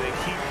 And they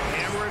keep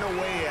hammering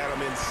away at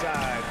him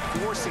inside,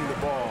 forcing the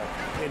ball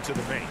into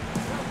the paint.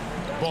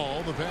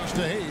 Ball, the pass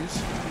to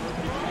Hayes.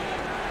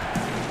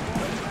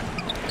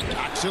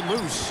 Knocks it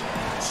loose.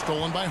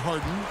 Stolen by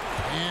Harden.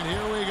 And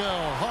here we go.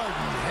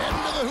 Harden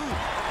heading to the hoop.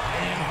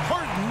 And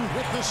Harden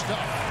with the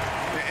stuff.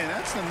 And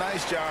that's a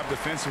nice job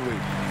defensively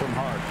from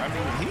Harden. I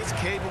mean, he's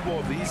capable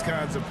of these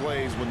kinds of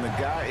plays when the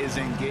guy is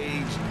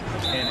engaged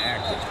and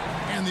active.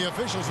 And the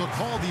officials will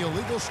call the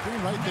illegal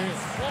screen right there.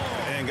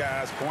 And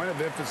guys, point of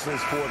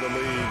emphasis for the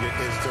league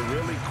is to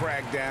really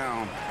crack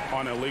down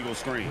on illegal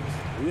screens.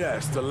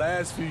 Yes, the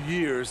last few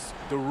years,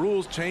 the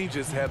rules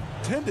changes have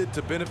tended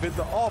to benefit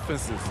the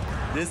offenses.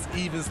 This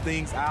evens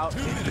things out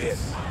a bit.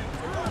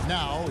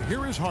 Now,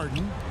 here is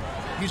Harden.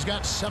 He's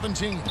got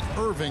 17.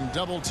 Irving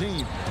double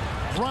team.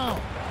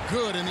 Brown,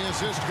 good, and the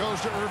assist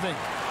goes to Irving.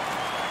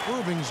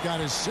 Irving's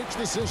got his 6th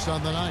assist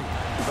on the night.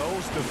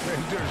 Those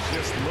defenders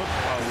just look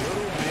a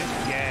little bit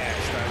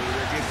gassed. I mean,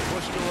 they're getting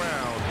pushed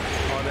around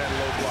on that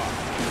low block.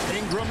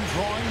 Ingram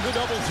drawing the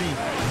double team.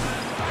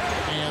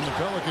 And the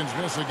Pelicans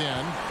miss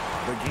again.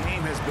 The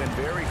game has been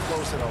very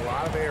close in a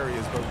lot of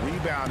areas, but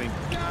rebounding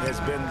has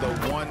been the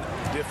one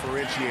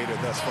differentiator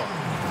thus far.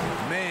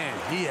 Man,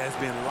 he has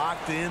been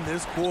locked in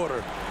this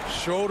quarter,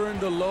 shouldering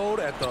the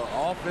load at the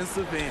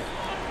offensive end.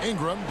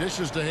 Ingram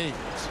dishes to Hayes.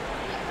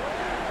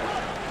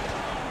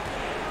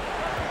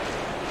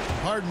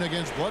 Harden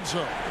against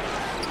Bledsoe.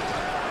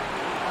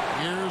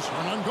 Here's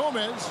Hernan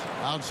Gomez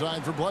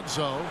outside for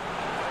Bledsoe.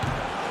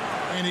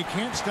 And he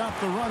can't stop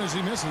the run as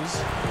he misses.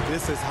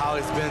 This is how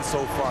it's been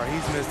so far.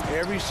 He's missed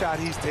every shot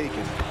he's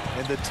taken,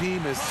 and the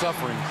team is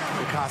suffering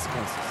the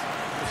consequences.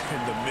 In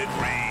the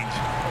mid-range,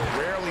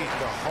 rarely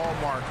the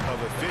hallmark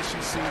of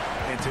efficiency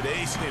in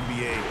today's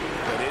NBA,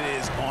 but it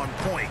is on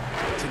point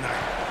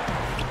tonight.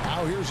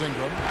 Now here's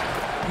Ingram.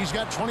 He's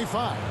got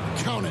 25.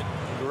 Count it.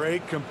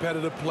 Great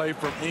competitive play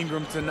from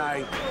Ingram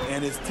tonight,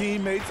 and his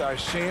teammates are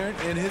sharing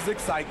in his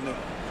excitement.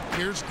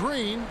 Here's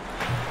Green.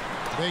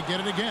 They get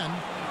it again.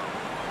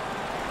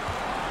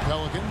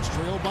 Pelicans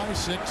trail by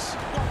 6.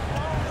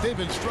 They've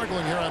been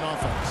struggling here on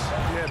offense.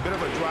 Yeah, a bit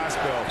of a dry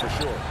spell for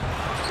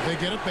sure. They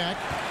get it back.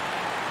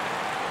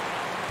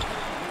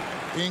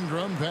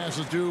 Ingram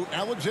passes to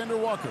Alexander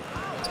Walker.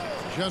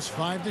 Just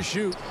 5 to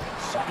shoot.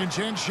 Second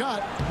chance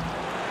shot.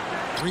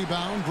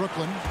 Rebound,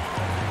 Brooklyn.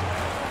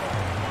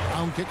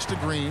 Brown kicks to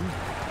Green.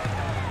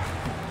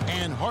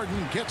 And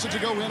Harden gets it to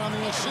go in on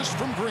the assist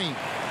from Green.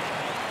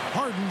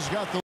 Harden's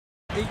got the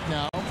 8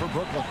 now for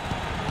Brooklyn.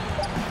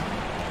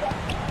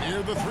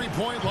 Near the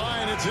three-point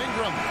line, it's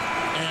Ingram.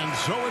 And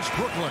so it's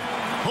Brooklyn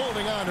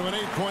holding on to an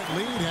 8-point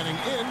lead heading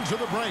into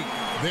the break.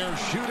 Their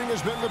shooting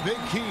has been the big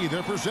key.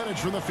 Their percentage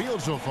from the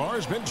field so far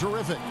has been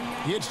terrific.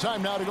 It's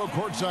time now to go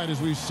courtside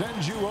as we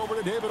send you over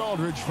to David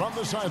Aldridge from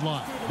the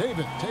sideline.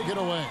 David, take it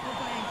away.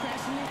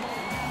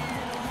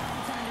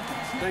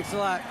 Thanks a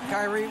lot.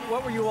 Kyrie,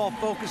 what were you all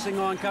focusing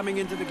on coming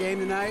into the game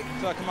tonight?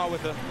 So I come out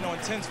with a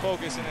intense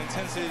focus and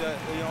intensity that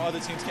other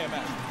teams can't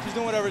match. Just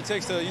doing whatever it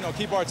takes to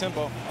keep our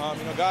tempo.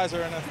 Guys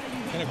are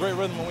in a great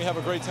rhythm when we have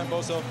a great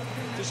tempo. So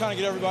just trying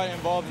to get everybody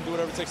involved and do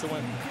whatever it takes to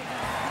win.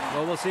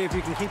 Well, we'll see if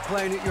you can keep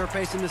playing at your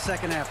pace in the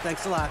second half.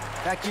 Thanks a lot.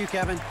 Back to you,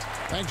 Kevin.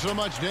 Thanks so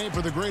much, Dave,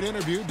 for the great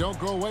interview. Don't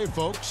go away,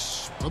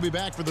 folks. We'll be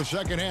back for the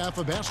second half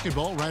of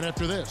basketball right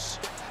after this.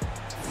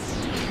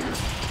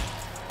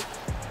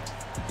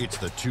 It's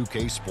the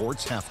 2K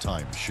Sports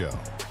Halftime Show.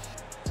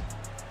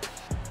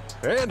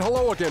 And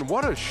hello again.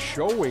 What a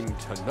showing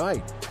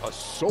tonight. A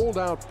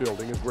sold-out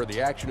building is where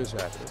the action is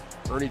happening.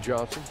 Ernie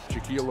Johnson,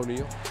 Shaquille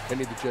O'Neal,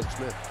 Kenny the Jet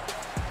Smith.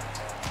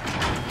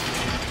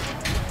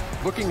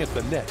 Looking at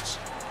the Nets,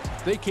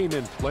 they came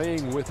in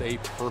playing with a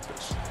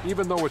purpose.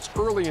 Even though it's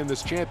early in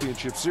this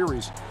championship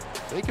series,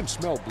 they can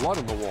smell blood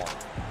on the wall,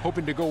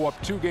 hoping to go up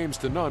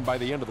 2-0 by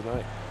the end of the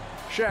night.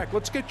 Shaq,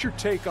 let's get your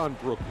take on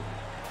Brooklyn.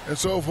 And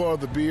so far,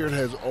 the Beard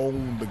has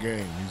owned the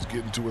game. He's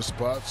getting to his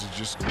spots. It's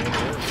just one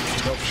word.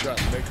 Tough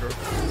shot maker,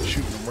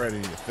 shooting them right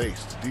in your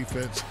face. The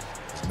defense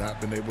has not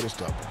been able to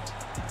stop him.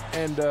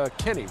 And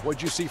Kenny,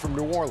 what'd you see from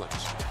New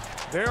Orleans?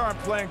 They aren't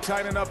playing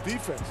tight enough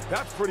defense.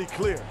 That's pretty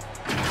clear.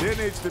 There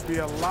needs to be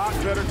a lot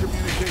better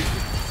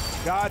communication.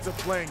 Guys are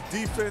playing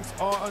defense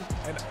on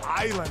an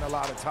island a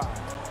lot of times,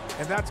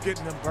 and that's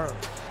getting them burned.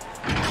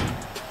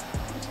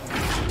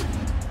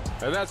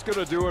 And that's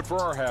going to do it for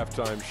our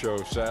halftime show,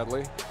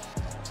 sadly.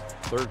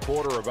 Third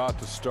quarter about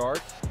to start.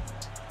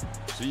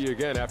 See you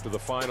again after the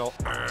final.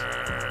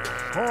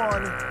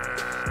 Horn.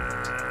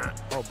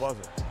 Oh,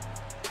 buzzer.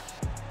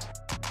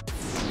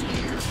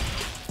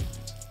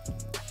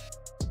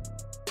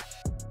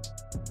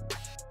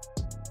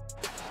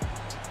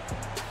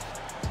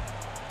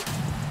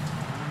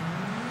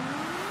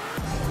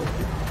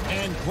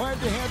 And glad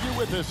to have you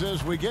with us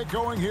as we get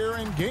going here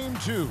in Game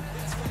 2.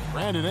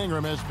 Brandon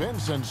Ingram has been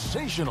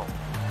sensational.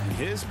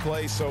 His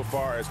play so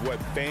far is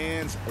what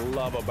fans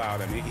love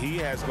about him. He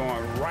has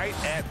gone right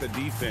at the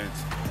defense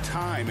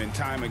time and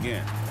time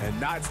again. And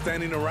not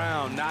standing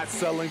around, not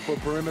settling for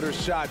perimeter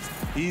shots.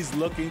 He's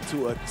looking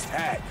to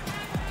attack.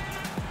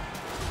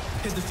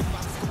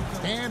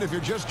 And if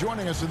you're just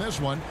joining us in this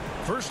one,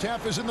 first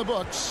half is in the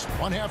books.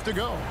 1 half to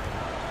go.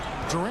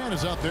 Durant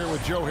is out there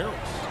with Joe Harris.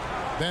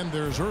 Then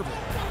there's Irving.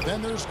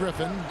 Then there's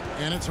Griffin.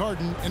 And it's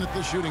Harden in at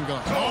the shooting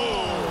guard.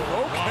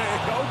 Oh, okay.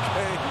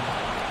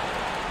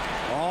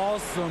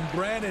 Awesome.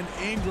 Brandon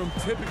Ingram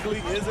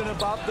typically isn't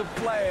about the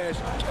flash,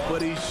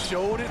 but he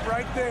showed it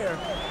right there.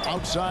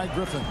 Outside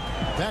Griffin.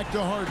 Back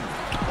to Harden.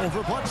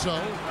 Over Bledsoe.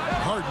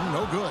 Harden,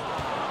 no good.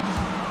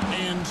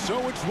 And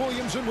so it's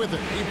Williamson with it.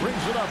 He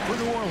brings it up for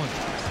New Orleans.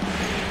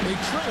 They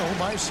trail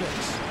by 6.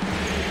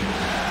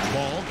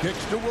 Ball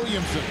kicks to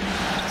Williamson.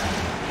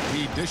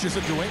 He dishes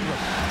it to Ingram.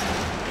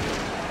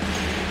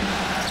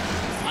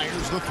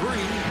 Fires the 3.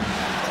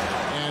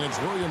 And it's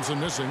Williamson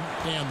missing.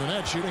 And the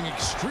net shooting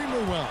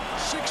extremely well.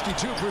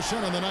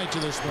 62% on the night to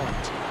this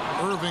point.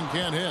 Irving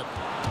can't hit.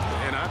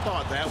 And I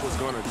thought that was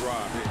going to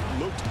drop. It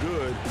looked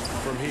good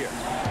from here.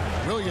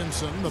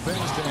 Williamson, the bench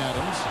to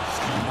Adams.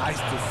 Nice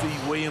to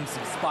see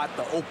Williamson spot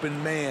the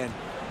open man.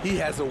 He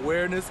has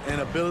awareness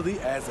and ability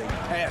as a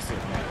passer.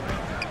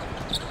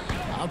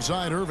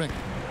 Outside Irving.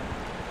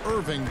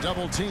 Irving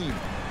double team.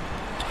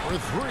 For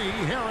 3,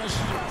 Harris.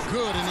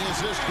 Good, and the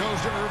assist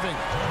goes to Irving.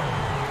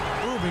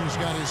 Irving's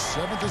got his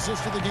 7th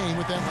assist of the game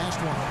with that last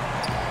one.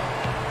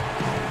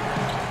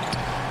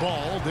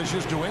 Ball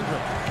dishes to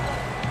Ingram.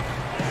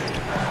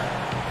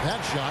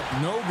 That shot,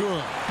 no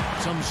good.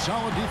 Some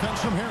solid defense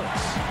from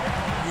Harris.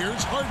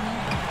 Here's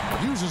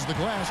Harden. Uses the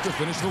glass to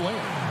finish the layup.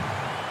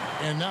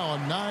 And now a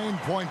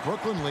 9-point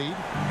Brooklyn lead.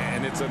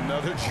 And it's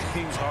another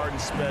James Harden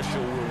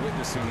special we're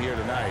witnessing here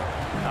tonight.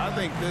 I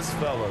think this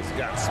fella's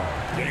got some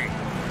game.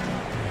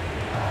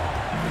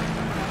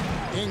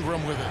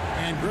 Ingram with it.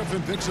 And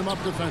Griffin picks him up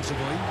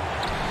defensively.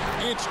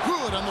 It's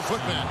good on the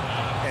footman.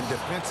 And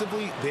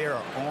defensively, they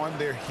are on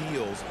their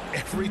heels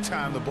every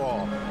time the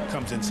ball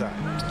comes inside.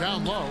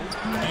 Down low.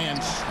 And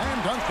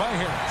slam dunk by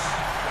Harris.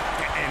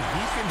 And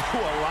he can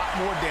do a lot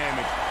more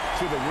damage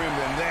to the rim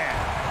than that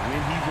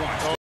when he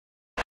wants to.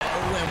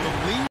 And the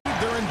lead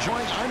they're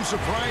enjoying, I'm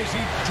surprised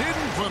he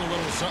didn't put a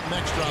little something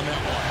extra on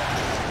that one.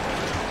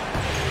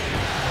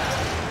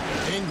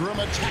 Ingram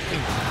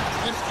attacking.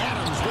 And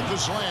Adams with the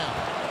slam.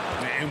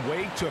 And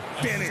wait to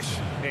finish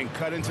and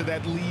cut into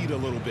that lead a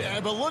little bit. Yeah,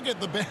 but look at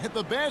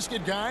the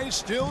basket guy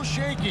still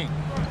shaking.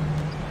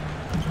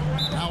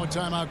 Now a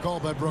timeout call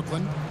by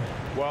Brooklyn.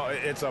 Well,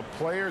 it's a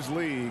players'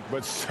 league,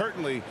 but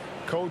certainly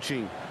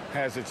coaching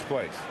has its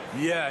place.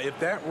 Yeah, if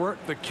that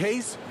weren't the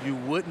case, you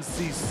wouldn't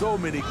see so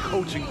many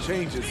coaching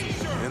changes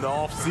in the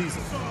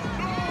offseason.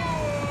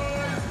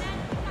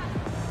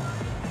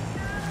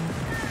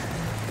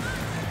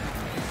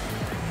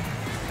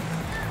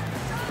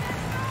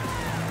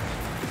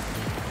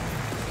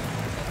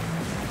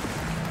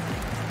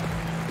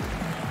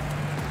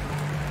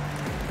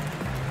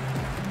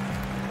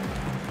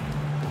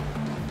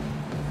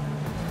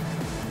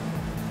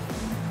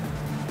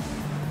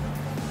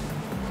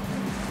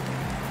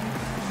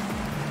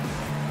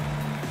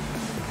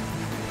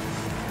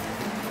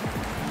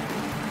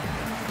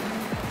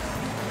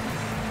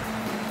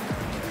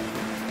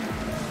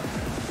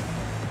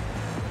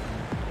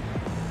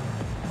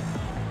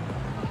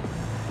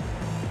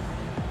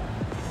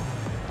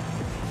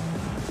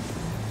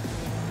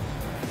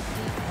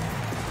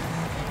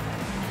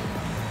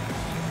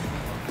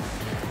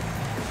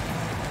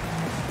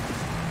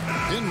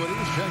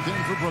 Dinwiddie's checked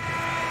in for Brooklyn.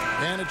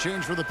 And a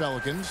change for the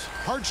Pelicans.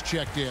 Hart's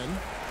checked in.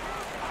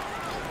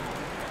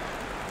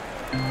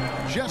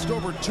 Just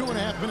over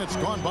 2.5 minutes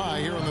gone by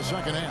here in the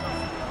second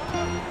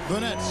half. The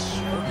Nets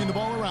working the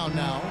ball around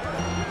now.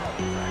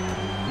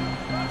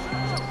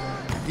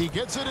 He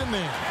gets it in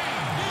there.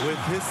 With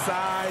his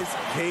size,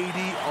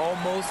 KD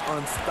almost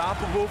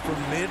unstoppable from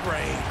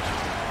mid-range.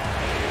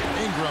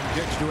 Ingram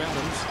kicks to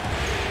Adams.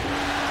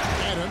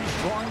 Adams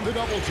drawing the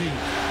double team.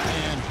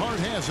 And Hart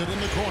has it in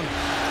the corner.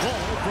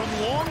 Ball from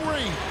long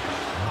range.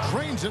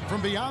 Drains it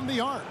from beyond the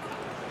arc.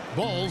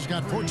 Ball's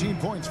got 14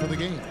 points for the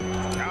game.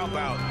 How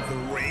about the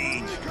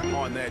range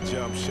on that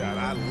jump shot?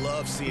 I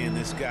love seeing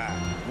this guy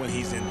when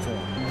he's in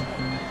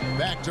form.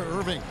 Back to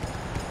Irving.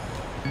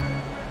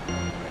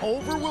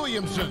 Over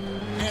Williamson.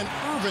 And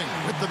Irving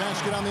with the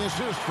basket on the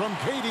assist from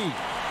KD.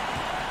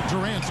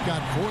 Durant's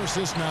got 4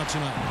 assists now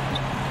tonight.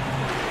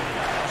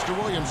 Mr.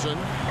 Williamson.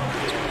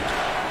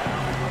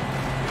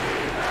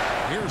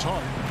 Here's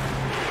Hart.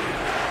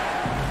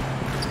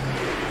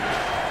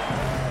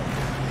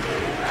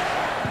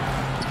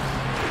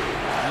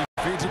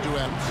 He feeds it to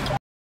Adams.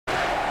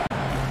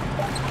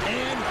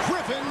 And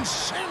Griffin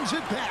sends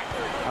it back.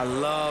 I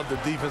love the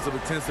defensive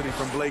intensity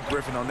from Blake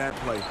Griffin on that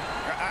play.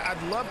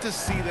 I'd love to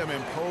see them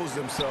impose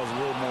themselves a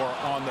little more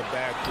on the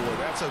backboard.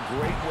 That's a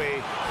great way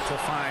to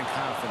find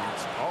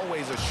confidence.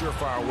 Always a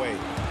surefire way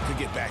to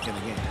get back in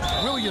the game.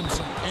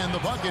 Williamson, and the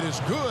bucket is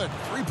good.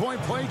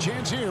 3-point play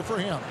chance here for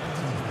him.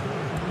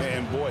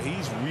 And boy,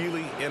 he's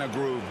really in a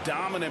groove.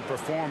 Dominant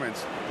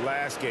performance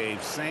last game.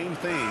 Same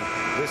thing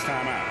this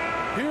time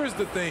out. Here's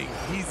the thing.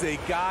 He's a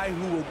guy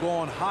who will go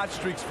on hot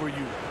streaks for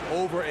you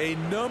over a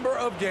number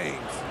of games.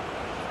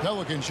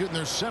 Pelicans shooting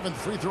their 7th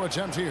free throw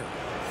attempt here.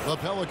 The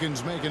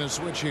Pelicans making a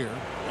switch here.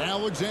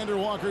 Alexander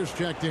Walker's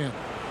checked in.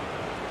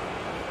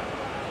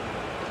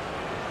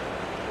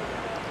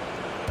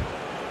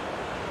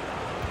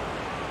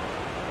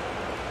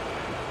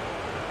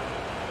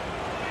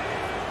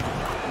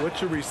 What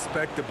you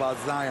respect about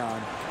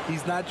Zion,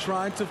 he's not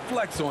trying to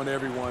flex on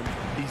everyone.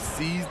 He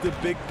sees the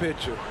big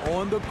picture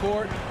on the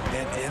court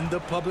and in the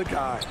public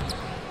eye.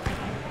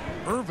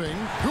 Irving,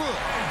 good.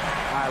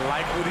 I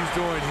like what he's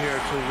doing here.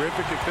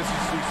 Terrific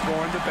efficiency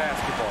scoring the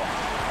basketball.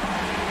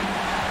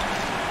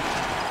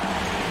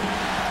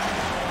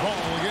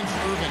 Ball against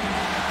Irving.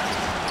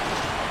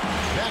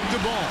 Back to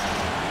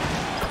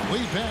Ball.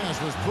 Lead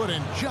pass was put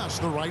in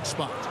just the right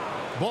spot.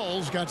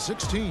 Ball's got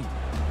 16.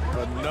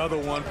 Another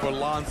one for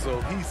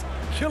Lonzo. He's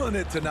killing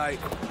it tonight,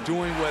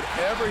 doing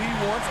whatever he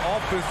wants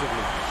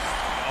offensively.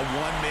 A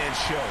one-man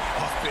show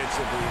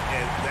offensively,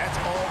 and that's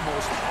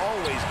almost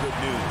always good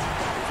news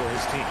for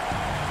his team.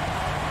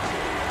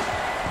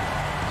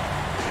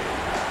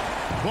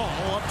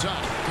 Ball up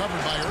top,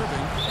 covered by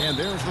Irving, and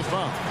there's the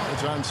foul.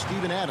 It's on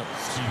Steven Adams.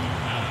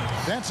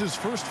 That's his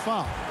first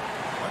foul.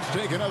 Let's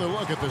take another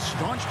look at the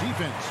staunch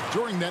defense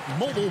during that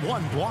mobile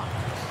 1 block.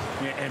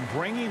 And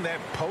bringing that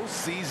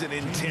postseason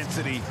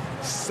intensity,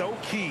 so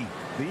key.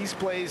 These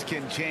plays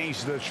can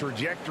change the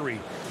trajectory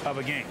of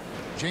a game.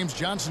 James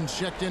Johnson's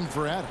checked in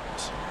for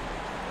Adams.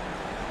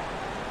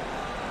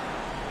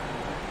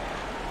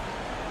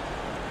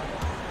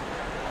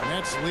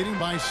 Nets leading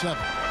by 7.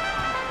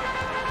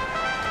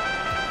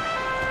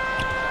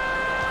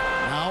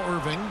 Now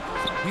Irving.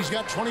 He's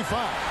got 25,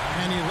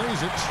 and he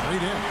lays it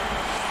straight in.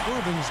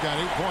 Irving's got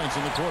 8 points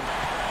in the quarter.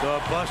 The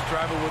bus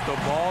driver with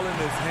the ball in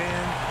his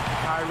hand.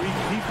 Kyrie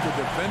keeps the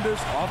defenders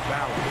off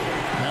balance.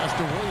 Pass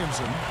to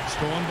Williamson,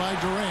 stolen by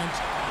Durant.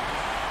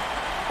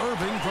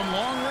 Irving from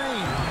long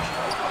range.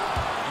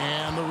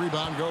 And the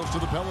rebound goes to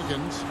the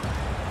Pelicans.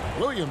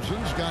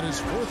 Williamson's got his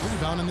 4th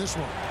rebound in this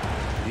one.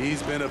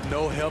 He's been of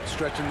no help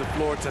stretching the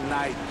floor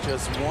tonight.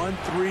 Just 1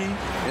 3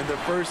 in the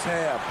first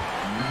half.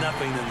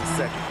 Nothing in the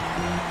second.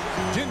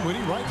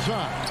 Dinwiddie right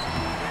side.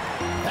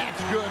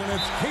 That's good, and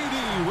it's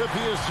KD with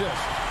the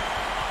assist.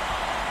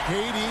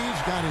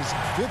 KD's got his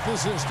 5th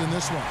assist in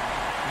this one.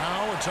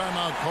 Now a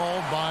timeout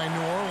called by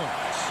New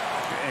Orleans.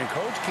 And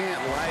coach can't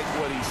like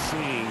what he's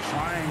seeing,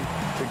 trying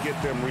to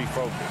get them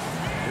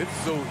refocused. It's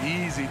so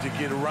easy to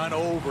get run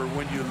over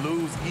when you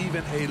lose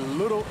even a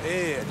little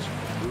edge.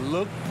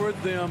 Look for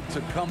them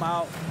to come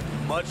out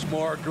much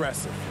more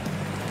aggressive.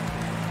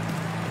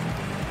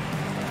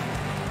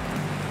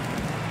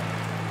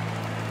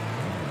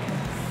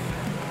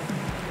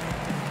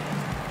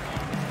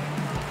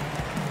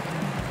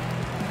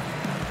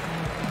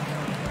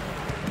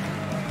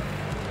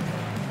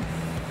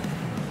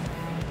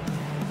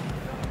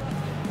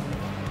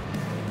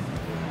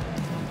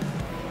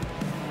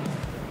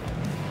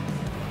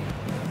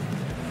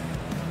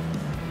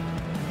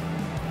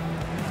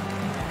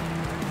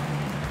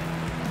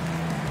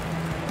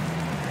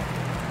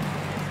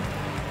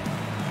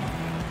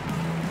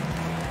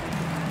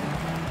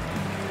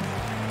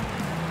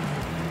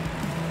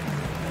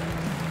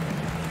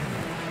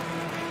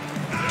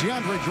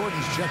 DeAndre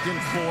Jordan's checked in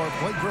for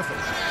Blake Griffin.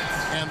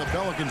 And the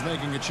Pelicans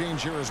making a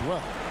change here as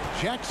well.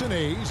 Jackson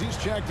Hayes, he's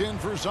checked in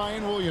for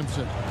Zion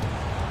Williamson.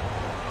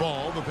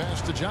 Ball, the pass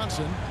to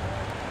Johnson.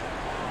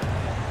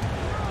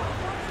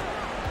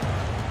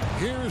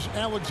 Here's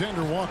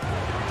Alexander Walker.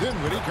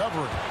 Dinwiddie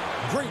covering.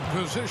 Great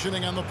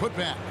positioning on the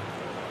putback.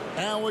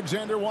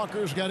 Alexander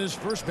Walker's got his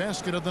first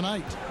basket of the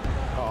night.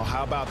 Oh,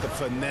 how about the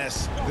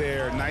finesse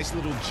there? Nice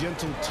little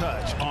gentle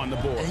touch on the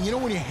board. And you know,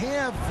 when you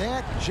have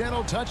that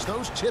gentle touch,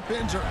 those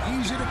tip-ins are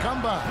easy to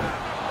come by.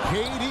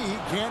 KD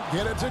can't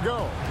get it to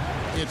go.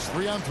 It's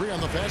 3-on-3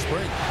 on the fast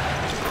break.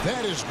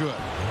 That is good.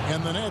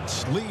 And the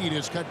Nets' lead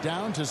is cut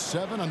down to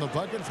 7 on the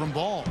bucket from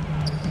Ball.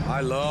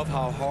 I love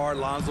how hard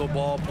Lonzo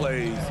Ball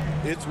plays.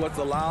 It's what's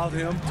allowed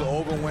him to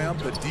overwhelm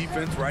the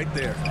defense right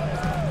there.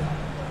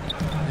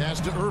 Pass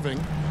to Irving.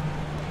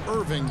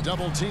 Irving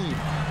double team.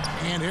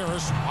 And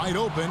Harris wide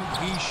open.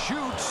 He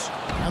shoots.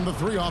 And the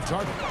 3 off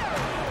target.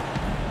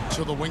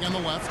 To the wing on the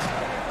left.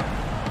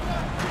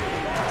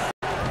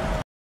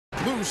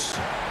 Loose.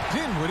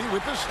 Dinwiddie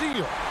with the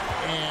steal.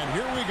 And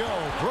here we go.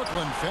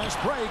 Brooklyn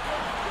fast break.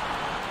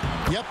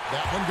 Yep,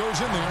 that one goes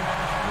in there.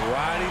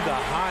 Riding the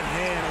hot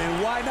hand,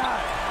 and why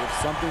not? If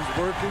something's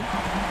working,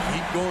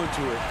 keep going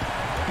to it.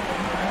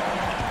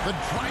 The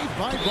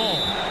drive-by ball.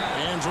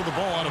 Hands with the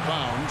ball out of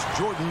bounds.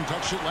 Jordan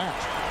touched it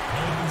last.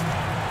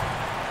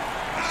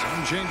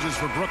 Some changes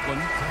for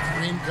Brooklyn.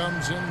 Green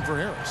comes in for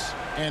Harris.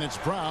 And it's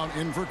Brown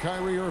in for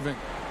Kyrie Irving.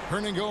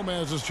 Hernan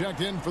Gomez is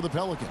checked in for the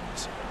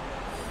Pelicans.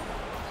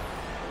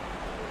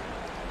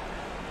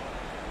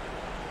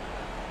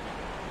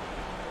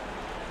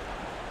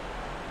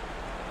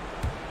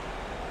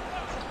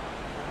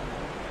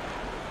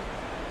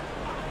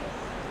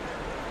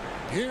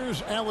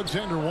 Here's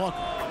Alexander Walker.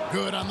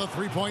 Good on the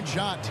three-point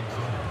shot.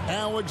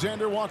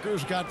 Alexander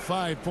Walker's got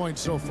 5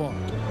 points so far.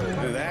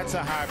 That's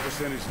a high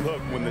percentage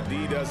look when the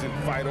D doesn't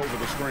fight over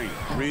the screen.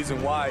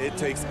 Reason why it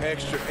takes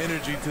extra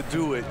energy to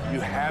do it.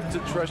 You have to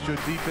trust your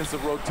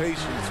defensive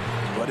rotations,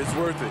 but it's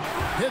worth it.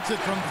 Hits it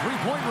from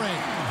three-point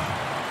range.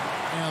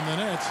 And the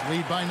Nets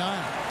lead by 9.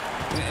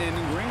 And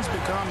Green's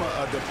become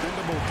a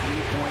dependable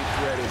three-point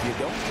threat. If you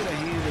don't get a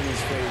hand in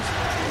his face,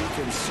 he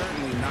can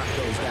certainly knock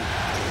those down.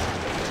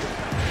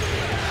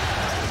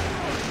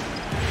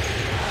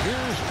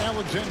 Here's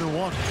Alexander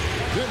Walker.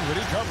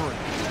 Dinwiddie covering.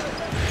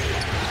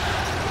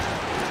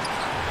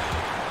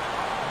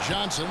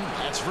 Johnson,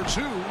 that's for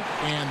 2.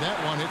 And that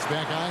one hits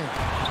back iron.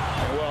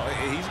 Well,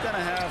 he's going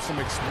to have some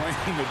explaining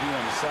to do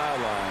on the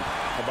sideline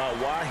about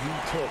why he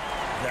took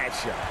that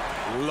shot.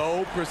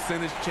 Low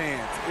percentage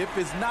chance. If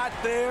it's not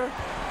there,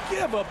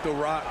 give up the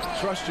rock.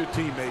 Trust your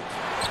teammates.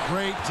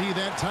 Great D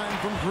that time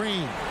from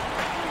Green.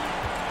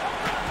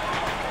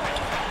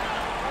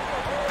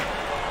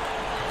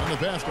 On the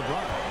pass to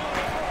Brown.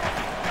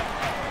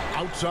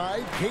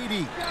 Outside,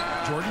 KD.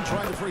 Jordan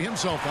trying to free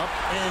himself up.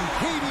 And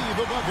KD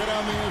the bucket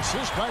on the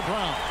assist by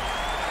Brown.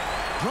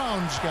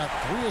 Brown's got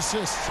 3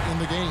 assists in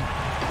the game.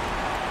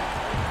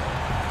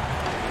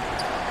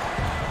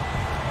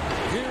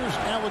 Here's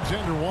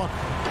Alexander Walker.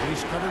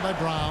 He's covered by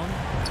Brown.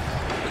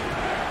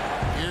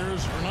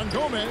 Here's Hernan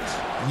Gomez.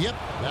 Yep,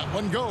 that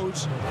one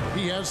goes.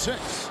 He has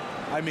 6.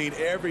 I mean,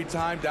 every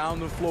time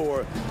down the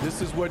floor,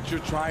 this is what you're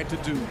trying to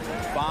do.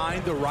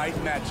 Find the right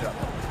matchup.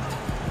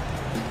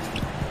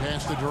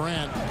 Pass to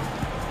Durant.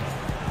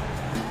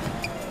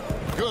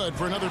 Good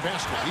for another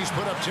basket. He's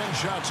put up 10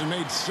 shots and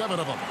made 7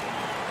 of them.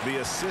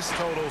 The assist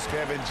totals,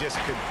 Kevin, just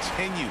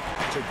continue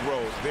to grow.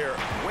 They're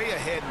way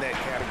ahead in that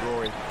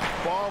category.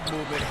 Ball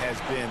movement has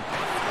been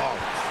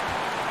flawless.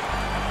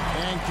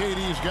 And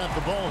KD's got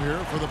the ball here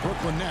for the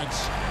Brooklyn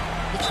Nets.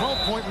 The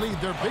 12-point lead,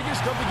 their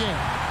biggest of the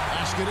game.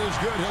 Basket is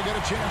good. He'll get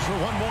a chance for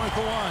one more at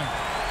the line.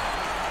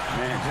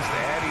 Man, just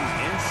adding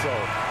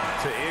insult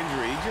to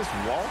injury. He just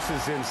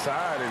waltzes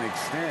inside and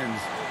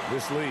extends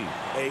this lead.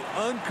 A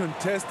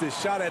uncontested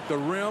shot at the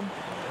rim.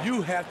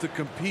 You have to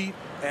compete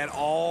at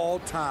all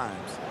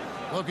times.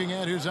 Looking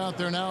at who's out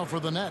there now for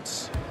the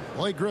Nets.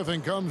 Blake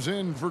Griffin comes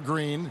in for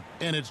Green,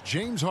 and it's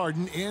James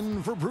Harden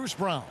in for Bruce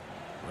Brown.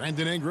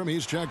 Brandon Ingram,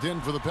 he's checked in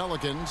for the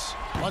Pelicans.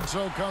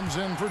 Bledsoe comes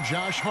in for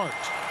Josh Hart.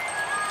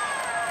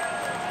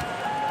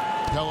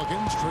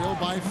 Pelicans trail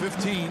by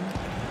 15.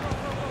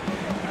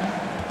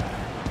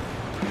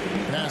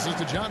 Passes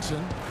to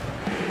Johnson.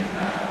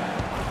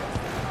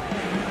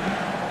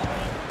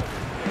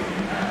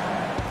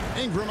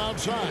 Ingram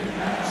outside.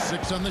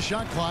 6 on the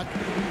shot clock.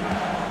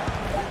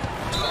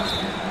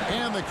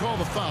 And they call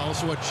the foul,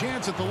 so a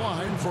chance at the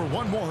line for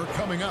one more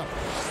coming up.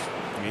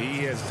 He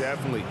has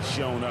definitely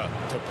shown up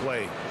to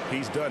play.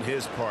 He's done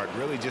his part,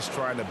 really just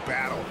trying to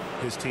battle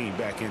his team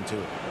back into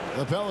it.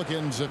 The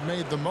Pelicans have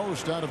made the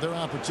most out of their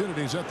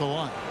opportunities at the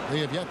line. They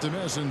have yet to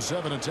miss in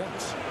 7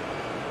 attempts.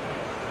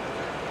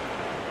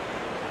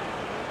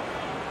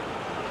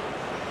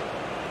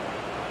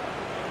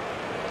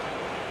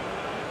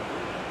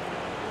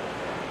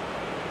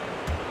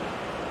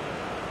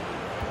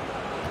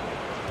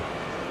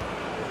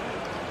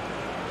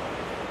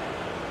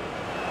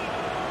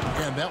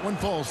 And that one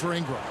falls for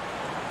Ingram.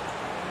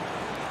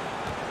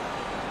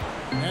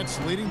 Nets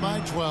leading by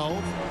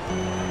 12.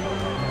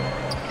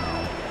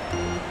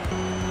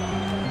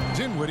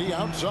 Dinwiddie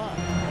outside.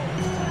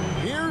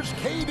 Here's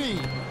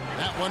KD.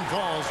 That one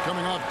falls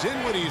coming off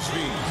Dinwiddie's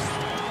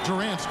feet.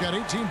 Durant's got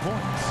 18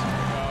 points.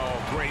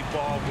 Oh, great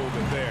ball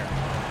movement there.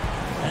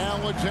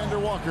 Alexander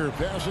Walker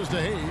passes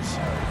to Hayes.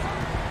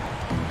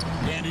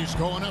 And he's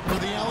going up for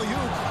the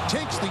alley-oop.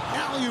 Takes the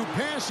alley-oop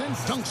pass and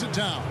dunks it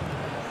down.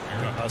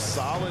 A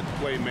solid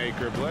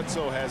playmaker.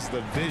 Bledsoe has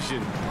the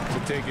vision to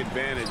take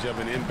advantage of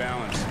an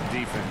imbalanced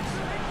defense.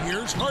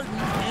 Here's Harden,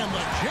 and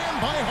the jam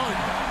by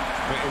Harden.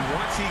 And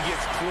once he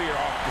gets clear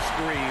off the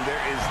screen,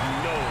 there is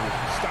no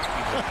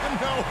stopping him.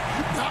 No,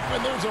 not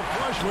when there's a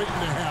flush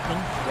waiting to happen.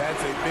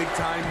 That's a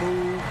big-time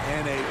move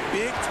and a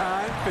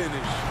big-time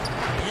finish.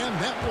 And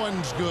that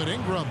one's good.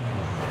 Ingram.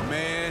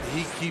 Man,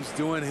 he keeps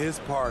doing his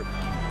part.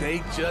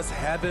 They just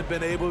haven't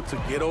been able to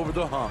get over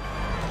the hump.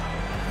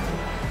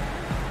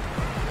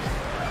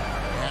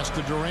 Pass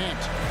to Durant.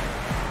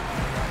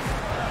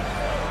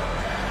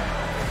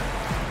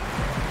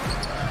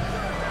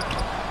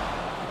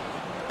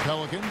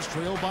 Pelicans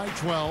trail by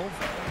 12.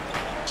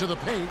 To the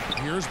paint.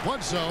 Here's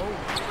Bledsoe.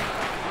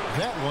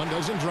 That one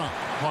doesn't drop.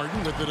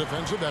 Harden with the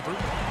defensive effort.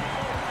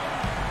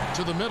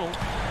 To the middle.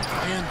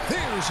 And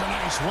there's a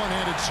nice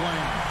one-handed slam.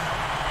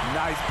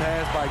 Nice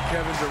pass by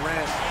Kevin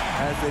Durant.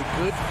 Has a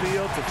good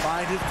feel to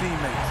find his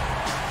teammates.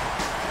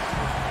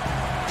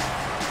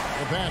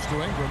 The pass to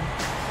Ingram.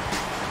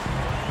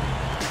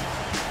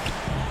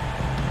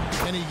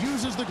 And he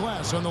uses the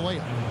glass on the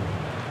layup.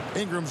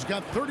 Ingram's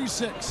got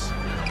 36.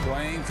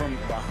 Playing from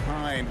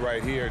behind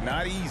right here.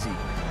 Not easy,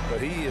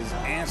 but he is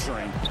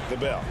answering the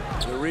bell.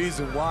 The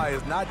reason why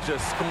is not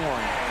just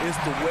scoring. It's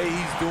the way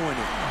he's doing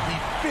it.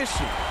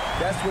 Efficient.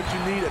 That's what you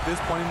need at this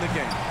point in the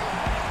game.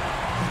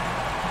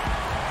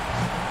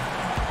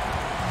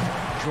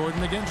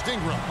 Jordan against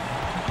Ingram.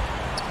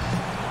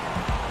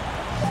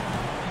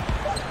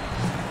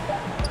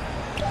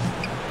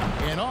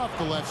 And off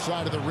the left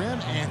side of the rim,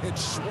 and it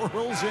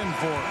swirls in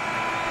for it.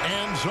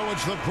 And so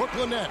it's the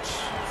Brooklyn Nets.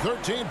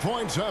 13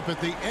 points up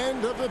at the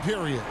end of the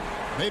period.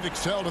 They've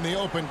excelled in the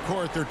open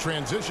court. Their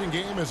transition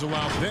game has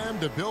allowed them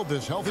to build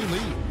this healthy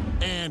lead.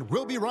 And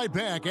we'll be right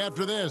back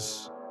after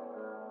this.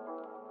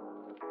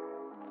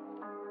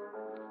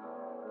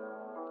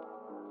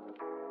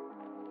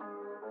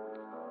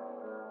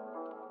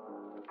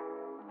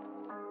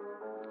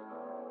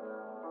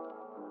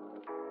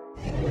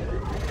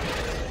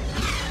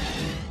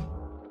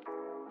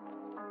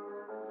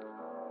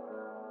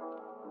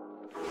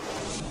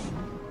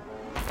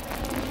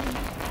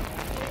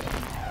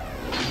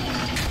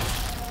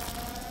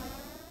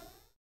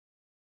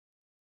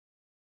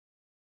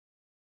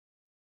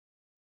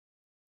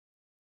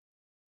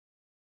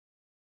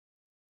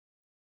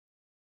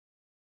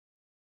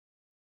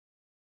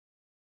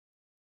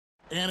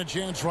 And a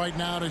chance right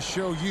now to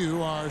show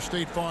you our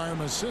State Farm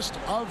assist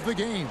of the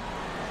game.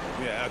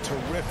 Yeah, a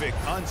terrific,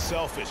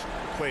 unselfish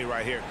play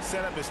right here.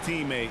 Set up his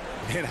teammate,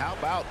 and how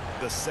about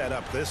the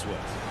setup this was?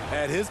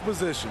 At his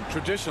position,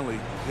 traditionally,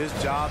 his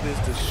job is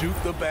to shoot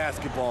the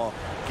basketball.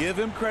 Give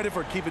him credit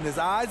for keeping his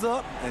eyes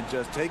up and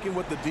just taking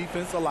what the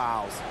defense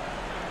allows.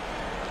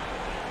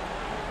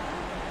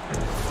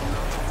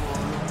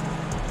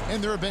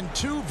 And there have been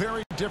two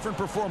very different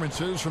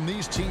performances from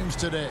these teams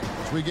today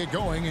as we get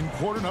going in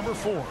quarter number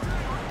 4.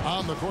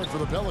 On the court for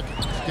the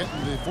Pelicans,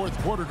 getting the fourth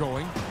quarter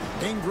going.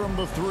 Ingram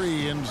the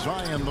 3 and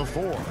Zion the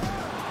 4.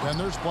 Then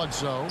there's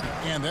Bledsoe,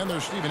 and then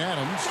there's Steven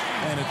Adams,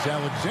 and it's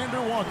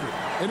Alexander Walker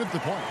in at the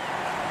point.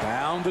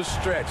 Down the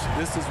stretch,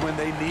 this is when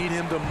they need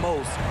him the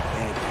most,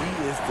 and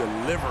he is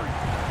delivering.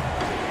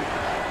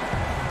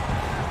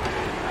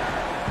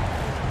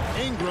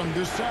 Ingram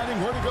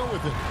deciding where to go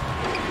with it.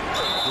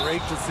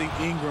 Great to see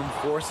Ingram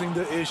forcing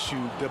the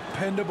issue,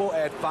 dependable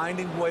at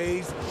finding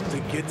ways to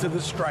get to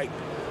the stripe.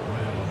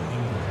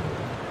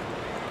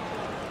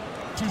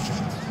 2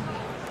 shots.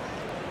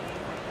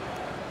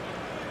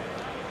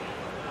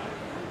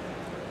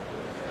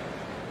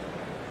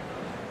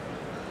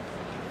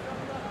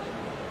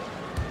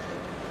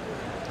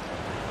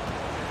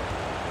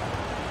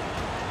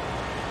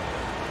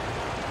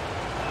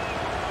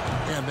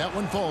 And that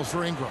one falls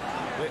for Ingram.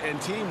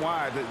 And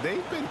team-wide,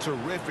 they've been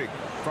terrific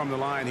from the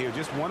line here.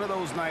 Just one of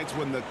those nights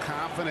when the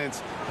confidence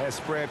has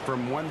spread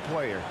from one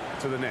player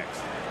to the next.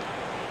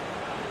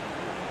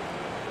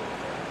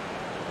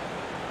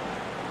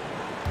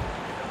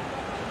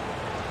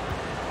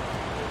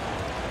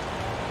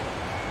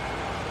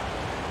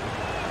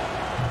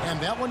 And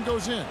that one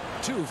goes in.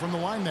 2 from the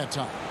line that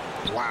time.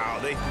 Wow,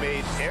 they've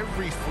made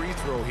every free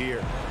throw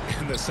here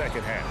in the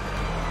second half.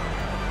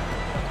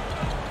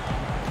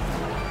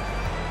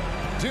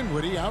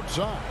 Dinwiddie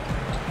outside.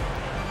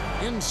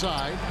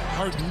 Inside,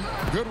 Harden.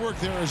 Good work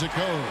there as it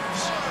goes.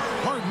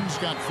 Harden's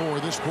got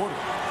 4 this quarter.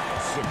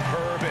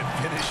 Superb at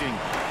finishing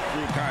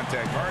through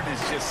contact. Harden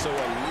is just so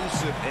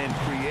elusive and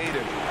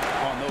creative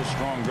on those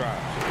strong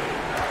drives.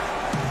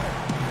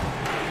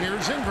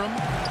 Here's Ingram.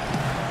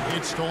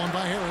 It's stolen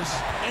by Harris.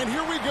 And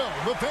here we go.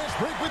 The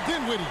fast break with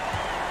Dinwiddie.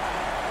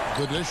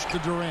 The dish to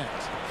Durant.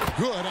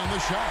 Good on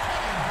the shot.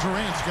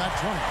 Durant's got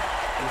 20.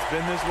 It's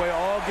been this way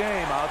all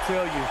game, I'll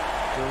tell you.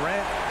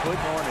 Durant putting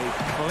on a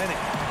clinic.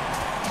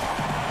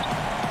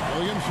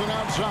 Williamson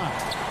outside.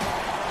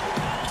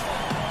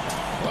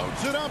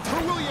 Floats it up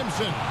for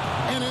Williamson.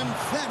 An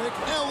emphatic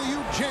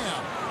alley-oop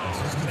jam.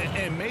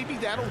 And maybe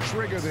that'll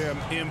trigger them.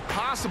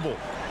 Impossible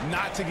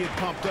not to get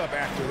pumped up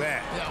after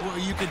that. Yeah, well,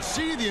 you can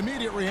see the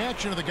immediate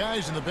reaction of the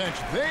guys in the bench.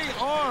 They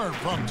are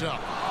pumped up.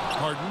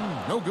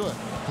 Harden, no good.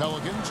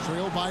 Pelicans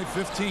trail by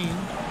 15.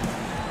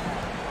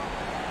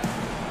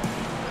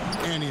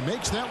 And he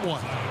makes that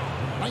one.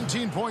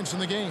 19 points in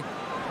the game.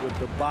 With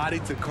the body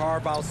to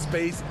carve out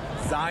space,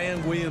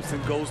 Zion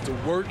Williamson goes to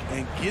work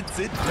and gets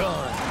it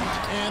done.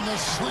 And the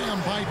slam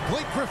by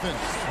Blake Griffin.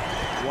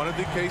 One of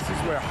the cases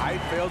where height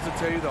fails to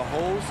tell you the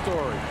whole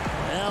story.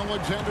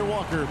 Alexander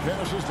Walker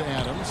passes to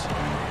Adams.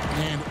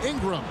 And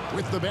Ingram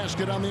with the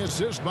basket on the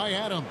assist by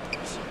Adams.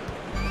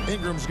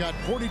 Ingram's got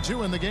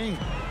 42 in the game.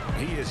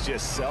 He is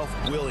just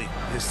self-willing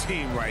his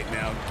team right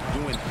now,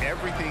 doing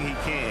everything he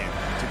can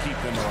to keep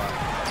them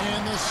alive.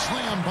 And the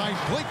slam by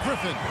Blake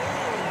Griffin.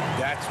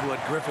 That's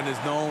what Griffin is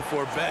known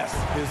for best,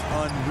 his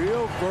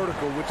unreal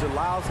vertical, which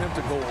allows him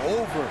to go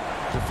over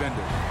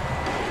defenders.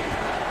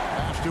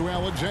 Pass to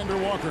Alexander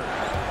Walker.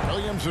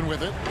 Williamson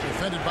with it,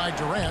 defended by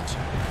Durant.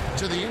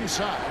 To the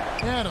inside,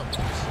 Adams.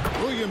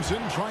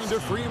 Williamson trying to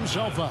free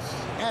himself up.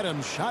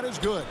 Adams' shot is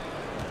good.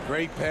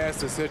 Great pass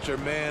to set your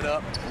man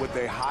up with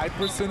a high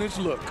percentage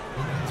look.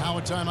 Now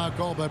a timeout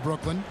called by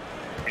Brooklyn.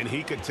 And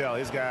he could tell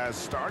his guys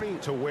starting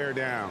to wear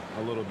down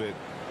a little bit.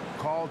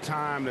 Call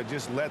time to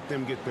just let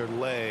them get their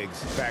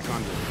legs back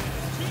under.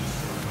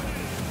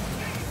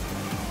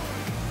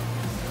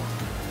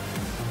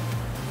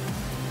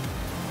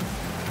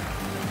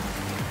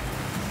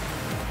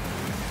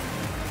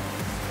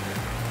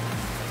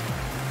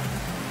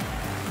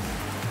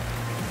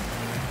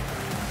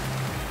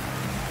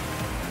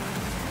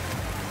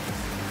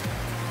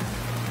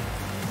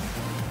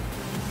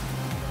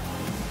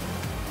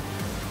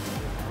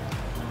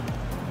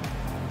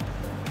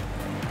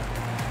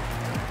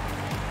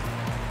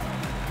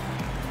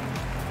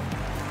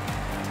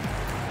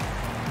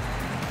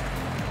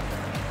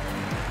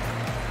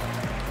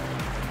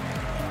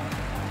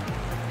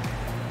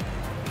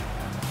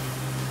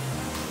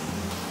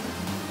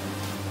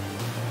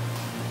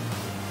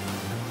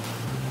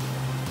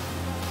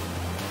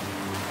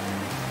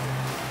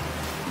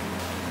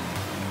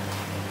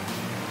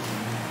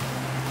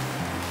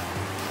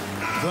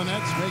 The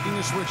Nets making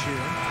a switch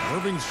here.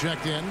 Irving's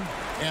checked in,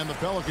 and the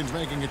Pelicans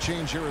making a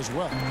change here as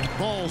well.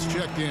 Ball's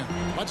checked in.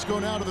 Let's go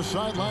now to the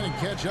sideline and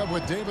catch up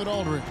with David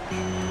Aldridge.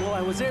 Well,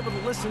 I was able to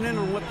listen in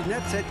on what the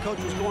Nets head coach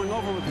was going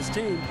over with his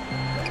team.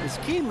 His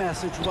key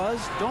message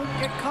was, don't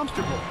get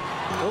comfortable.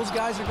 Those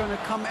guys are going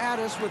to come at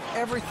us with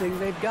everything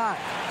they've got.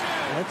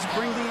 Let's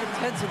bring the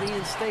intensity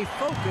and stay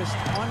focused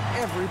on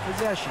every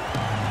possession.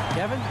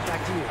 Kevin,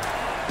 back to you.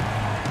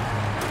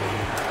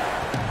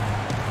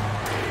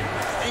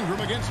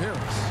 Ingram against Harris.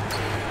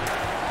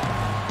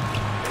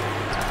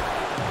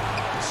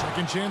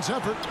 Second chance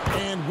effort.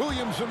 And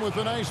Williamson with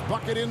a nice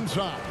bucket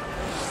inside.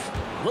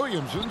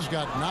 Williamson's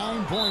got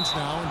 9 points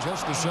now in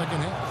just the second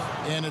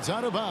half. And it's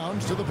out of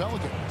bounds to the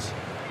Pelicans.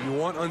 You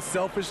want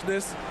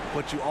unselfishness,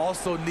 but you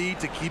also need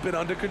to keep it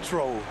under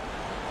control.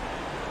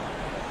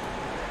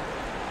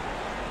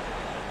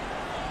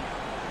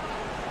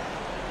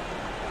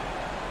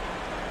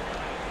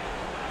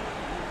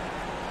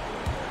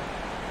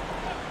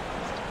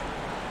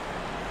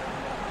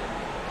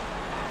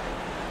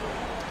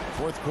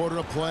 Fourth quarter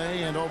of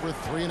play, and over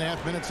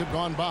 3.5 minutes have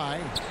gone by.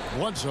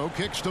 Bledsoe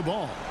kicks the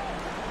ball.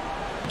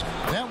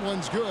 That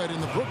one's good,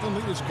 and the Brooklyn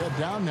lead is cut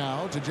down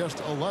now to just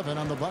 11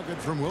 on the bucket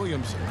from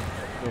Williamson.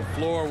 The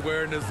floor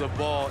awareness of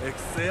ball,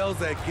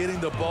 excels at getting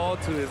the ball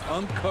to his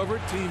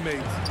uncovered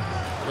teammates.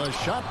 The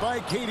shot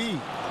by KD,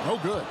 no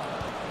good.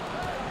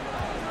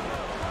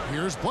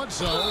 Here's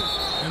Bledsoe,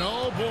 and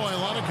oh boy,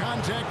 a lot of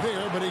contact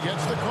there, but he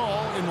gets the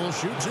call and will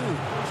shoot two.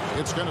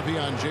 It's going to be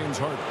on James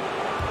Harden.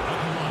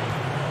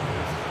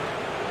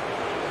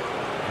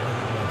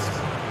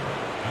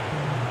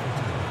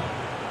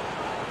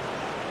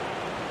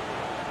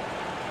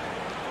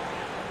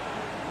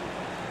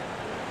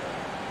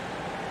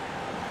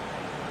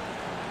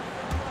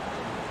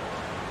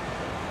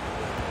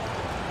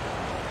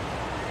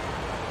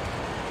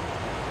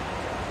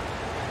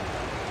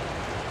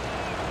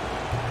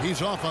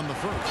 He's off on the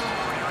first.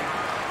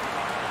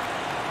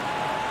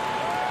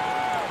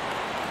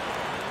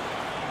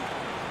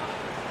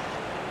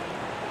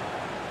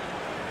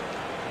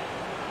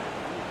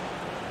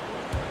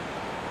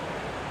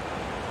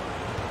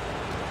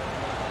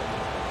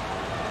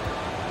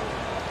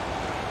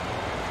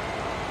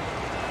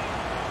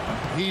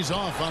 He's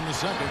off on the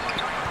second.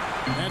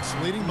 Nets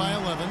leading by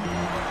 11.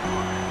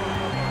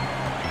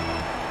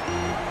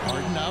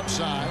 Harden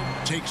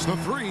outside, takes the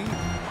three.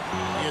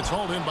 It's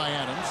hauled in by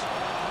Adams.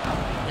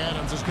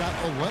 Adams has got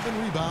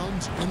 11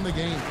 rebounds in the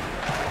game.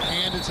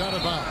 And it's out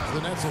of bounds.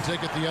 The Nets will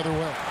take it the other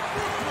way.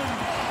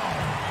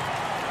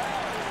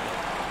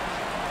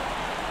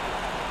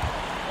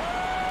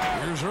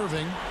 Here's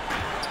Irving.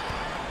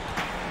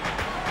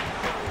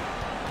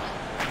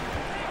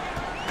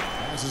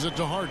 Passes it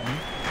to Harden.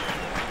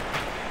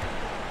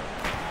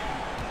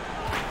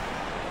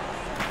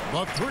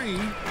 The three.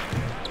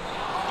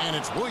 And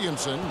it's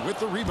Williamson with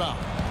the rebound.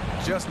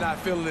 Just not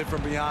feeling it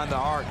from beyond the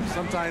arc.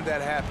 Sometimes that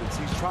happens.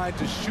 He's trying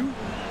to shoot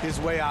his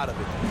way out of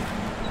it.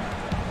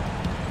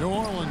 New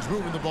Orleans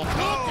moving the ball. Look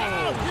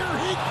out! Here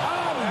he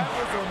comes! That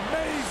was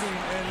amazing.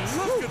 And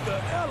look at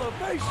the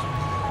elevation.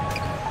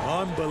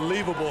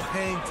 Unbelievable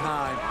hang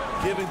time,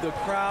 giving the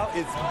crowd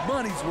its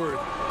money's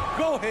worth.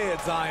 Go ahead,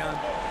 Zion.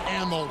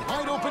 And the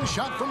wide open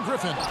shot from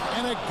Griffin.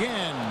 And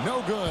again,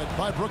 no good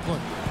by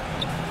Brooklyn.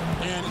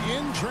 And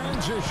in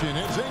transition,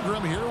 it's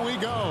Ingram. Here we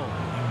go.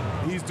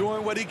 He's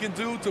doing what he can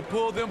do to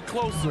pull them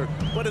closer,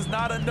 but it's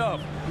not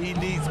enough. He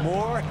needs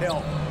more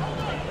help.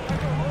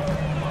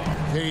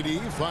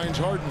 KD finds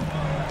Harden.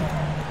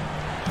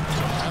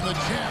 And the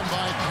jam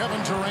by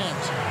Kevin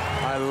Durant.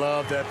 I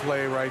love that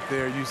play right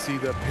there. You see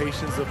the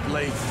patience of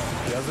Blake.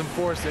 He doesn't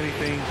force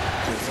anything,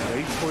 just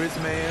waits for his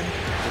man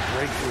to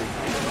break free.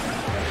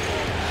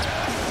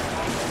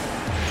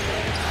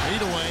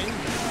 Lead away.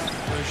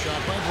 The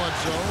shot by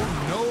Bledsoe.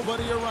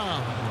 Nobody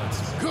around.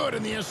 Good,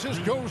 and the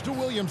assist goes to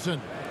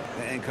Williamson.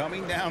 And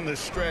coming down the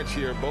stretch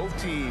here, both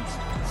teams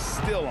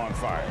still on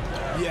fire.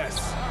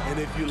 Yes, and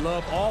if you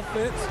love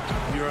offense,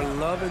 you're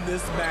loving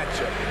this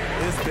matchup.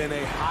 It's been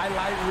a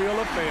highlight reel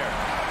affair.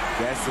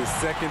 That's the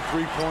second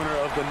three-pointer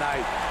of the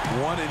night,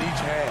 one in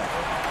each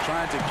half,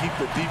 trying to keep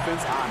the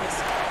defense honest.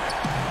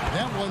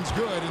 That one's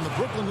good, and the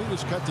Brooklyn lead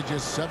is cut to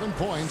just 7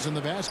 points in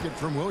the basket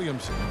from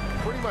Williamson.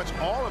 Pretty much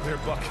all of their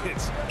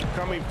buckets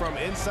coming from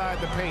inside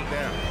the paint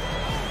now.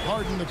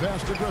 Harden the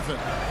pass to Griffin.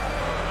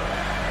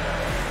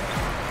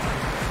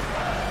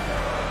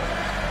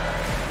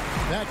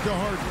 Back to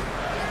Harden.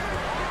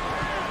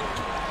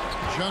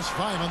 Just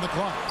 5 on the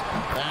clock.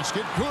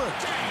 Basket good.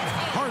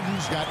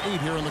 Harden's got 8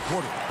 here in the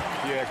quarter.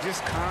 Yeah,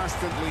 just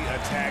constantly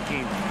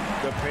attacking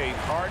the paint.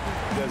 Harden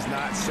does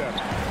not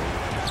settle.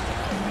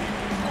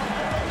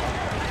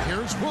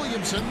 Here's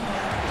Williamson.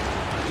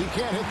 He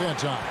can't hit that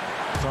time.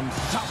 Some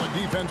solid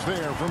defense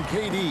there from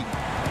KD.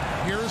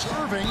 Here's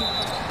Irving.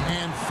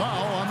 And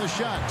foul on the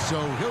shot,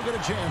 so he'll get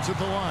a chance at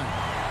the line.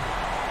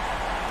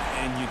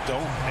 And you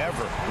don't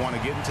ever want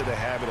to get into the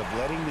habit of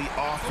letting the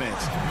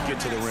offense get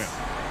to the rim.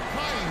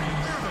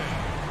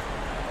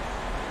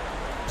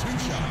 2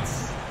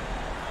 shots.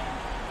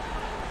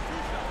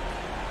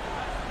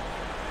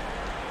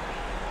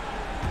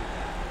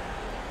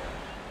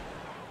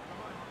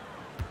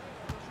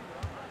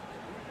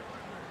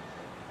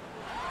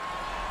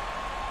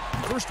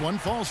 First one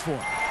falls for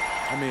him.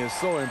 I mean, it's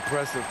so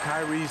impressive.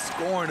 Kyrie's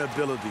scoring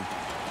ability.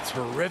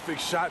 Terrific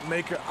shot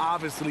maker,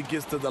 obviously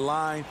gets to the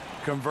line,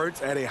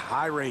 converts at a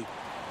high rate.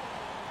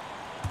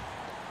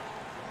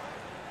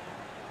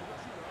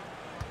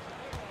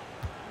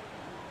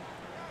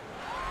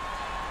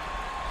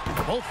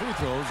 Both free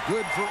throws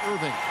good for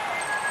Irving.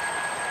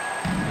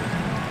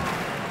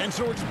 And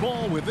so it's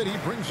Ball with it. He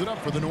brings it up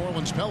for the New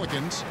Orleans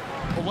Pelicans.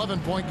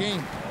 11-point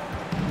game.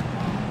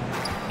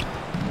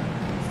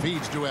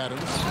 Feeds to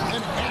Adams.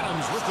 And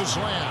Adams with the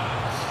slam.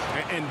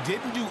 And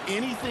didn't do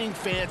anything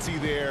fancy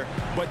there,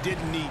 but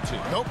didn't need to.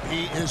 Nope,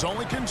 his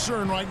only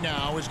concern right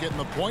now is getting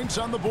the points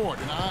on the board.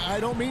 And I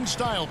don't mean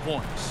style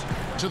points.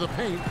 To the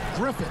paint,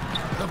 Griffin.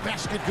 The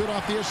basket good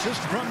off the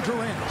assist from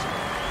Durant.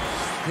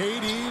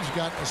 KD's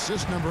got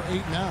assist number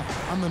 8 now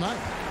on the night.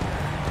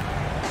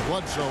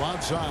 Bledsoe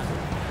outside.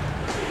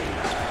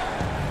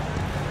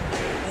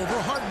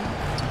 Over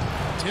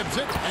Harden. Tips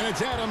it, and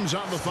it's Adams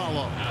on the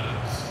follow.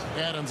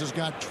 Adams has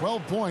got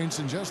 12 points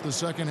in just the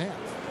second half.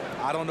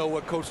 I don't know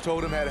what coach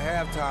told him at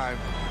halftime,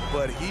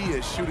 but he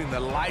is shooting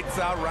the lights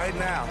out right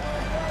now.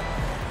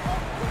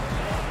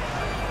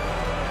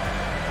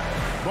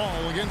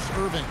 Ball against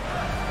Irving.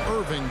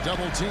 Irving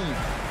double team.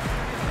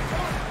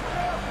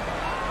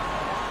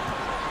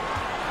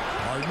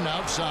 Harden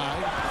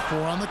outside. 4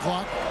 on the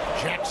clock.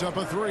 Jacks up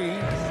a 3.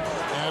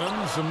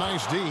 Adams, some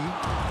nice D.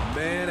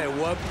 Man, at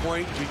what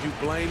point do you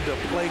blame the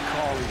play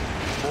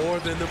calling more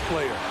than the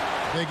player?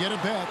 They get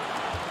it back.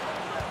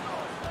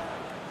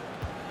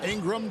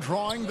 Ingram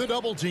drawing the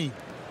double team.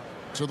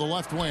 To the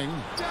left wing.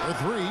 The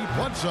 3.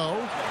 Bledsoe.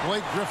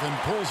 Blake Griffin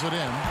pulls it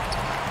in.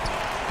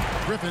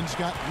 Griffin's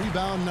got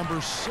rebound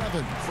number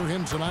 7 for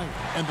him tonight.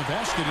 And the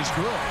basket is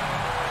good.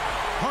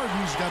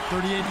 Harden's got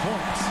 38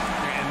 points.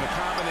 And the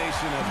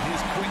combination of his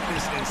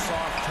quickness and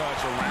soft touch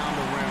around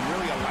the rim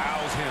really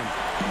allows him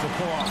to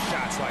pull off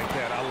shots like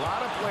that. A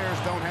lot of players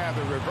don't have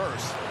the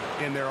reverse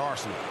in their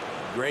arsenal.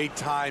 Great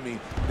timing.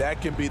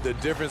 That can be the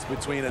difference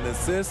between an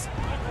assist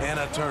and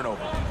a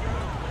turnover.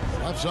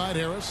 Left side,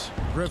 Harris.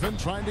 Griffin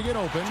trying to get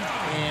open.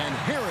 And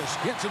Harris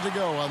gets it to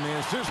go on the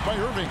assist by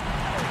Irving.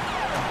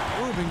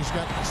 Irving's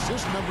got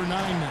assist number 9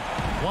 now.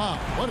 Wow,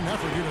 what an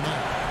effort here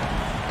tonight.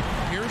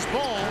 Here's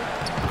Ball.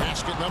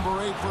 Basket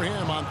number 8 for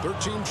him on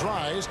 13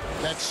 tries.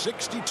 That's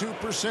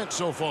 62%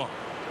 so far.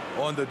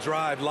 On the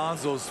drive,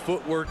 Lonzo's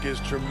footwork is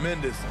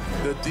tremendous.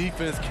 The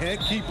defense can't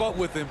keep up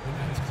with him.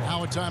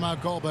 Now a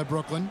timeout call by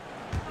Brooklyn.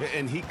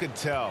 And he could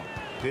tell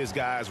his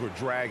guys were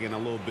dragging a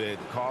little bit,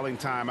 calling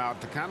timeout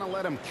to kind of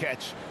let them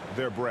catch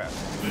their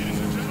breath. Ladies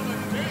and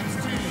gentlemen,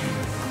 dance team.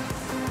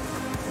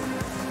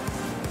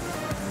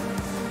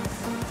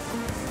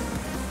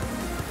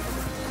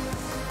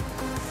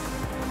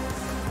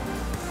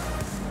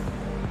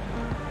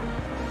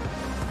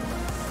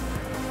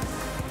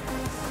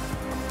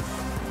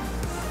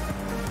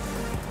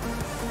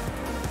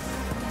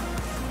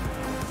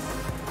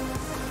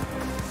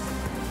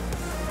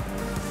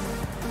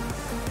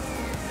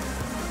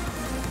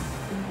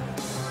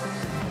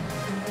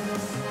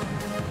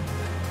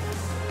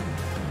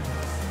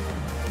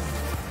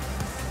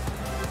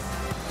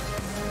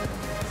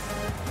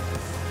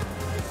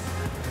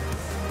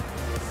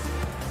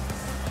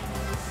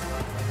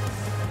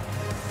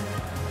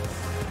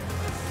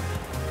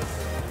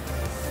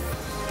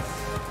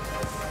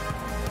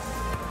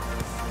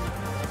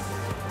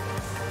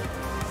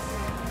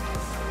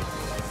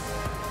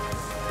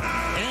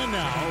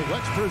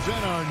 Let's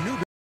present our new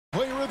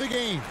player of the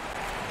game,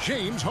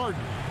 James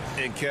Harden.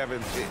 And Kevin,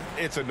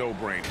 it's a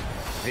no-brainer.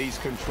 He's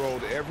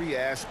controlled every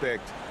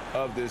aspect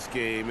of this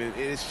game, and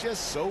it's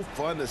just so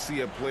fun to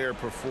see a player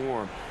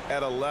perform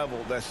at a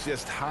level that's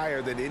just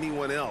higher than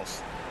anyone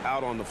else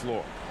out on the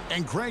floor.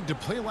 And Greg, to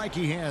play like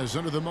he has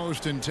under the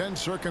most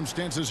intense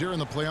circumstances here in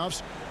the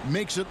playoffs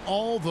makes it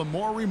all the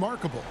more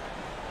remarkable.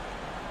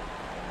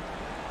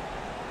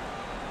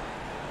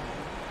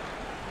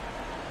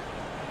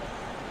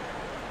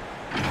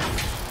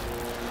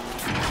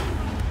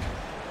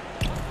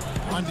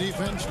 On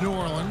defense, New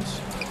Orleans.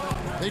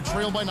 They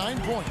trail by 9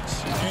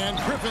 points. And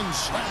Griffin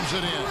slams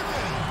it in.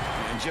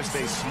 And just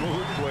a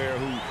smooth player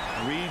who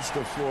reads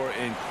the floor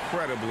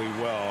incredibly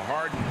well.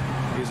 Harden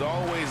is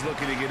always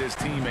looking to get his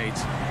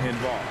teammates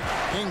involved.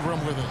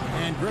 Ingram with it.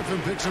 And Griffin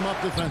picks him up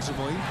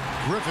defensively.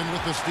 Griffin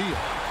with the steal.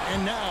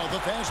 And now the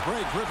fast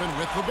break. Griffin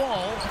with the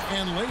ball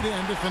and laid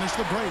in to finish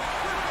the break.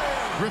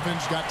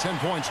 Griffin's got 10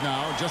 points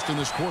now just in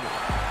this quarter.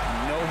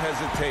 No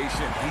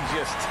hesitation. He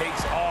just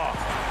takes off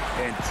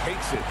and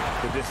takes it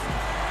the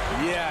distance.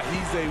 Yeah,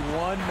 he's a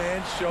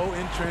one-man show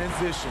in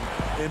transition.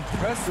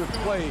 Impressive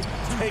play,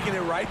 taking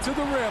it right to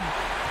the rim.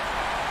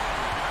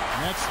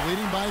 Nets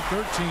leading by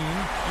 13.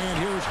 And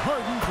here's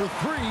Harden for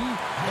 3.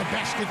 The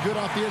basket good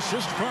off the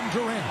assist from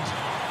Durant.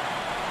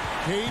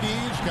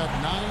 KD's got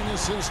 9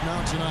 assists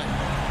now tonight.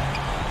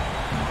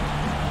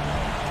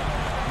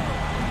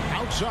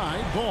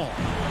 Outside, Ball.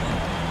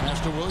 Pass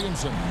to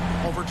Williamson.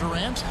 Over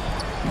Durant.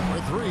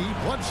 For 3,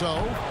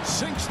 Bledsoe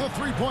sinks the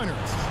three-pointer.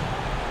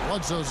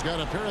 Bledsoe's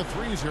got a pair of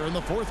threes here in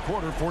the fourth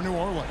quarter for New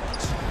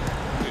Orleans.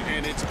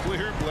 And it's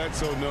clear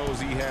Bledsoe knows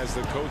he has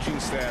the coaching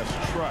staff's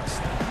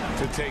trust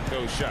to take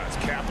those shots,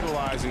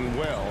 capitalizing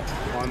well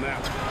on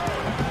that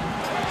one.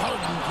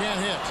 Harden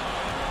can't hit.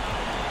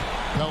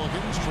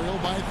 Pelicans trail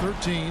by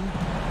 13.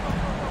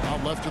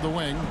 Out left to the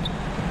wing.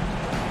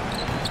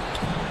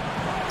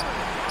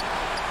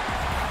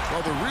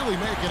 Well, they're really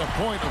making a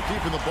point of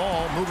keeping the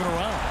ball moving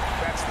around.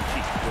 That's the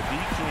key. The D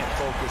can't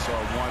focus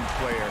on one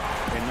player,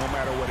 and no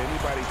matter what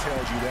anybody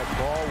tells you, that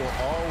ball will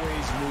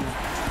always move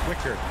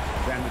quicker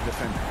than the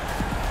defender.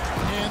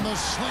 And the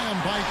slam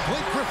by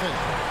Blake Griffin.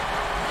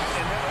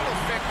 And that will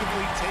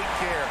effectively take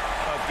care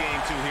of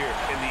Game 2 here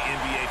in the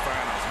NBA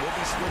Finals. We'll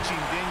be switching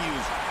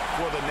venues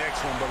for the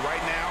next one, but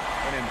right now,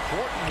 an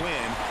important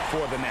win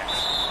for the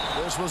Nets.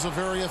 This was a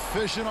very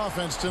efficient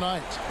offense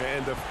tonight.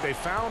 And they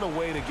found a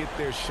way to get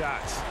their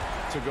shots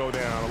to go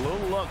down. A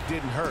little luck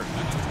didn't hurt.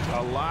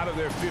 A lot of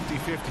their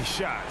 50-50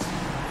 shots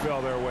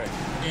fell their way.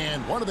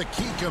 And one of the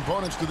key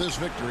components to this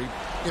victory,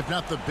 if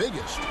not the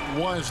biggest,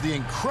 was the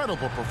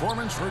incredible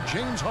performance for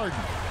James Harden.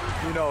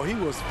 You know, he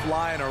was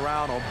flying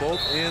around on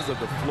both ends of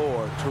the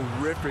floor.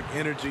 Terrific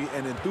energy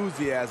and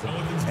enthusiasm.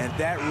 And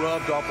that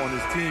rubbed off on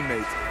his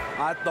teammates.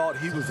 I thought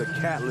he was a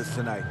catalyst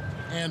tonight.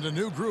 And a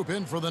new group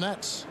in for the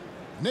Nets.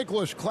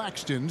 Nicholas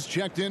Claxton's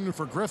checked in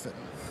for Griffin.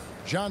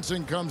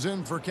 Johnson comes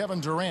in for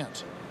Kevin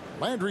Durant.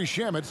 Landry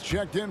Shamet's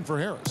checked in for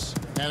Harris.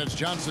 And it's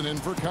Johnson in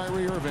for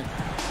Kyrie Irving.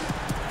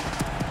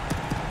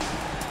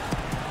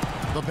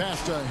 The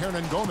pass to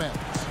Hernan Gomez.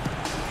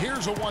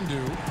 Here's a 1-2.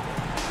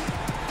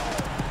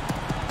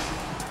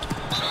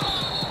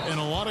 And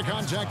a lot of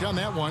contact on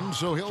that one,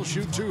 so he'll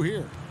shoot 2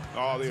 here.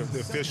 Oh, the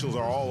officials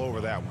are all over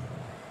that one.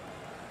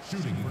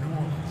 Shooting for New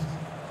Orleans.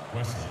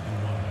 Wesley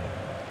in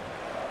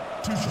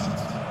 1. 2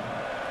 shots.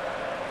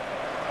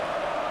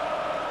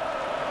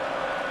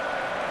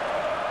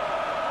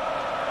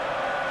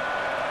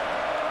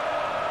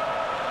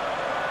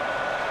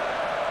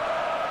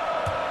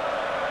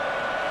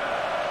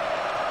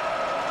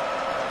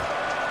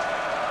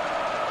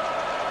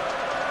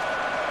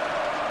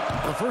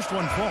 The first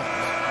one falls.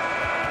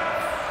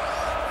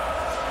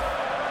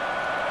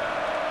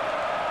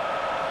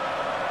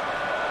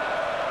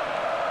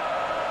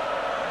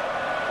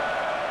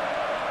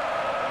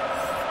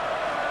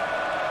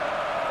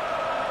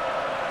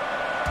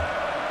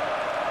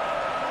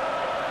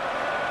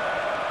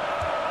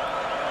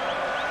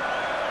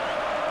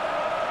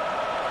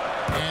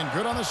 And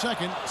good on the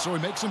second, so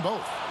he makes them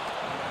both.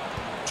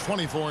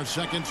 24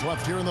 seconds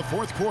left here in the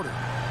fourth quarter.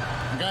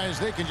 Guys,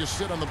 they can just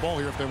sit on the ball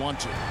here if they want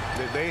to.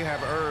 They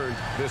have earned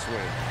this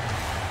win.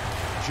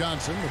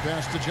 Johnson, the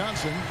pass to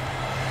Johnson.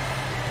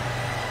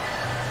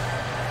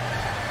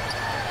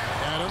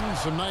 Adams,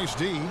 some nice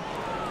D.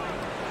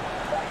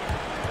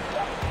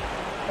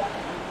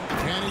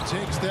 And he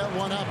takes that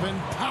one up and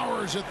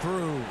powers it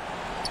through.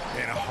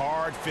 And a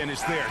hard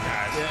finish there,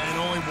 guys. Yeah, and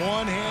only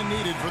one hand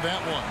needed for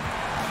that one.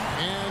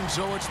 And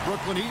so it's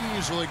Brooklyn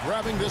easily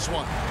grabbing this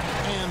one.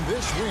 And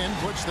this win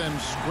puts them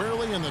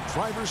squarely in the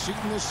driver's seat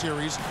in this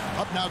series.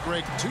 Up now,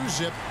 Greg,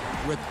 2-zip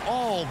with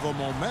all the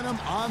momentum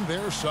on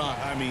their side.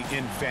 I mean,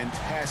 in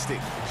fantastic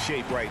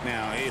shape right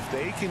now. If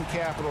they can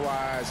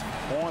capitalize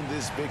on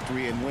this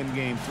victory and win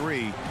Game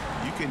 3,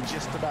 you can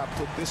just about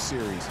put this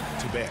series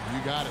to bed.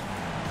 You got it.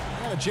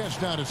 Got a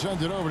chance now to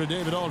send it over to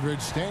David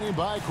Aldridge, standing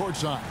by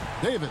courtside.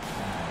 David.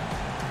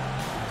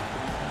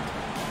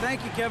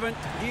 Thank you, Kevin.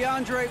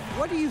 DeAndre,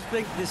 what do you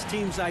think this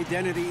team's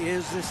identity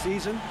is this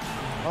season?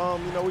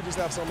 You know, we just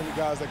have so many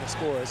guys that can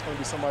score. It's going to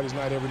be somebody's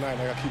night every night,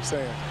 like I keep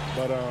saying.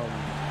 But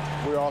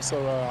we're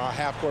also, our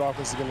half-court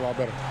offense is getting a lot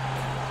better.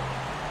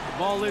 The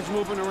ball is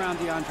moving around,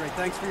 DeAndre.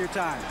 Thanks for your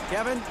time.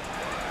 Kevin?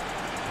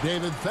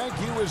 David, thank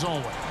you as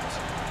always.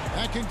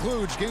 That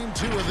concludes Game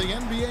 2 of the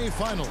NBA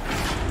Finals.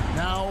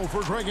 Now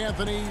for Greg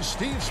Anthony,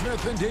 Steve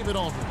Smith, and David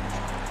Aldridge.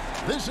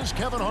 This is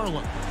Kevin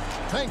Harlan.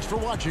 Thanks for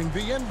watching the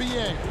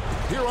NBA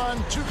here on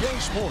 2K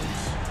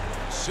Sports.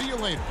 See you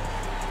later.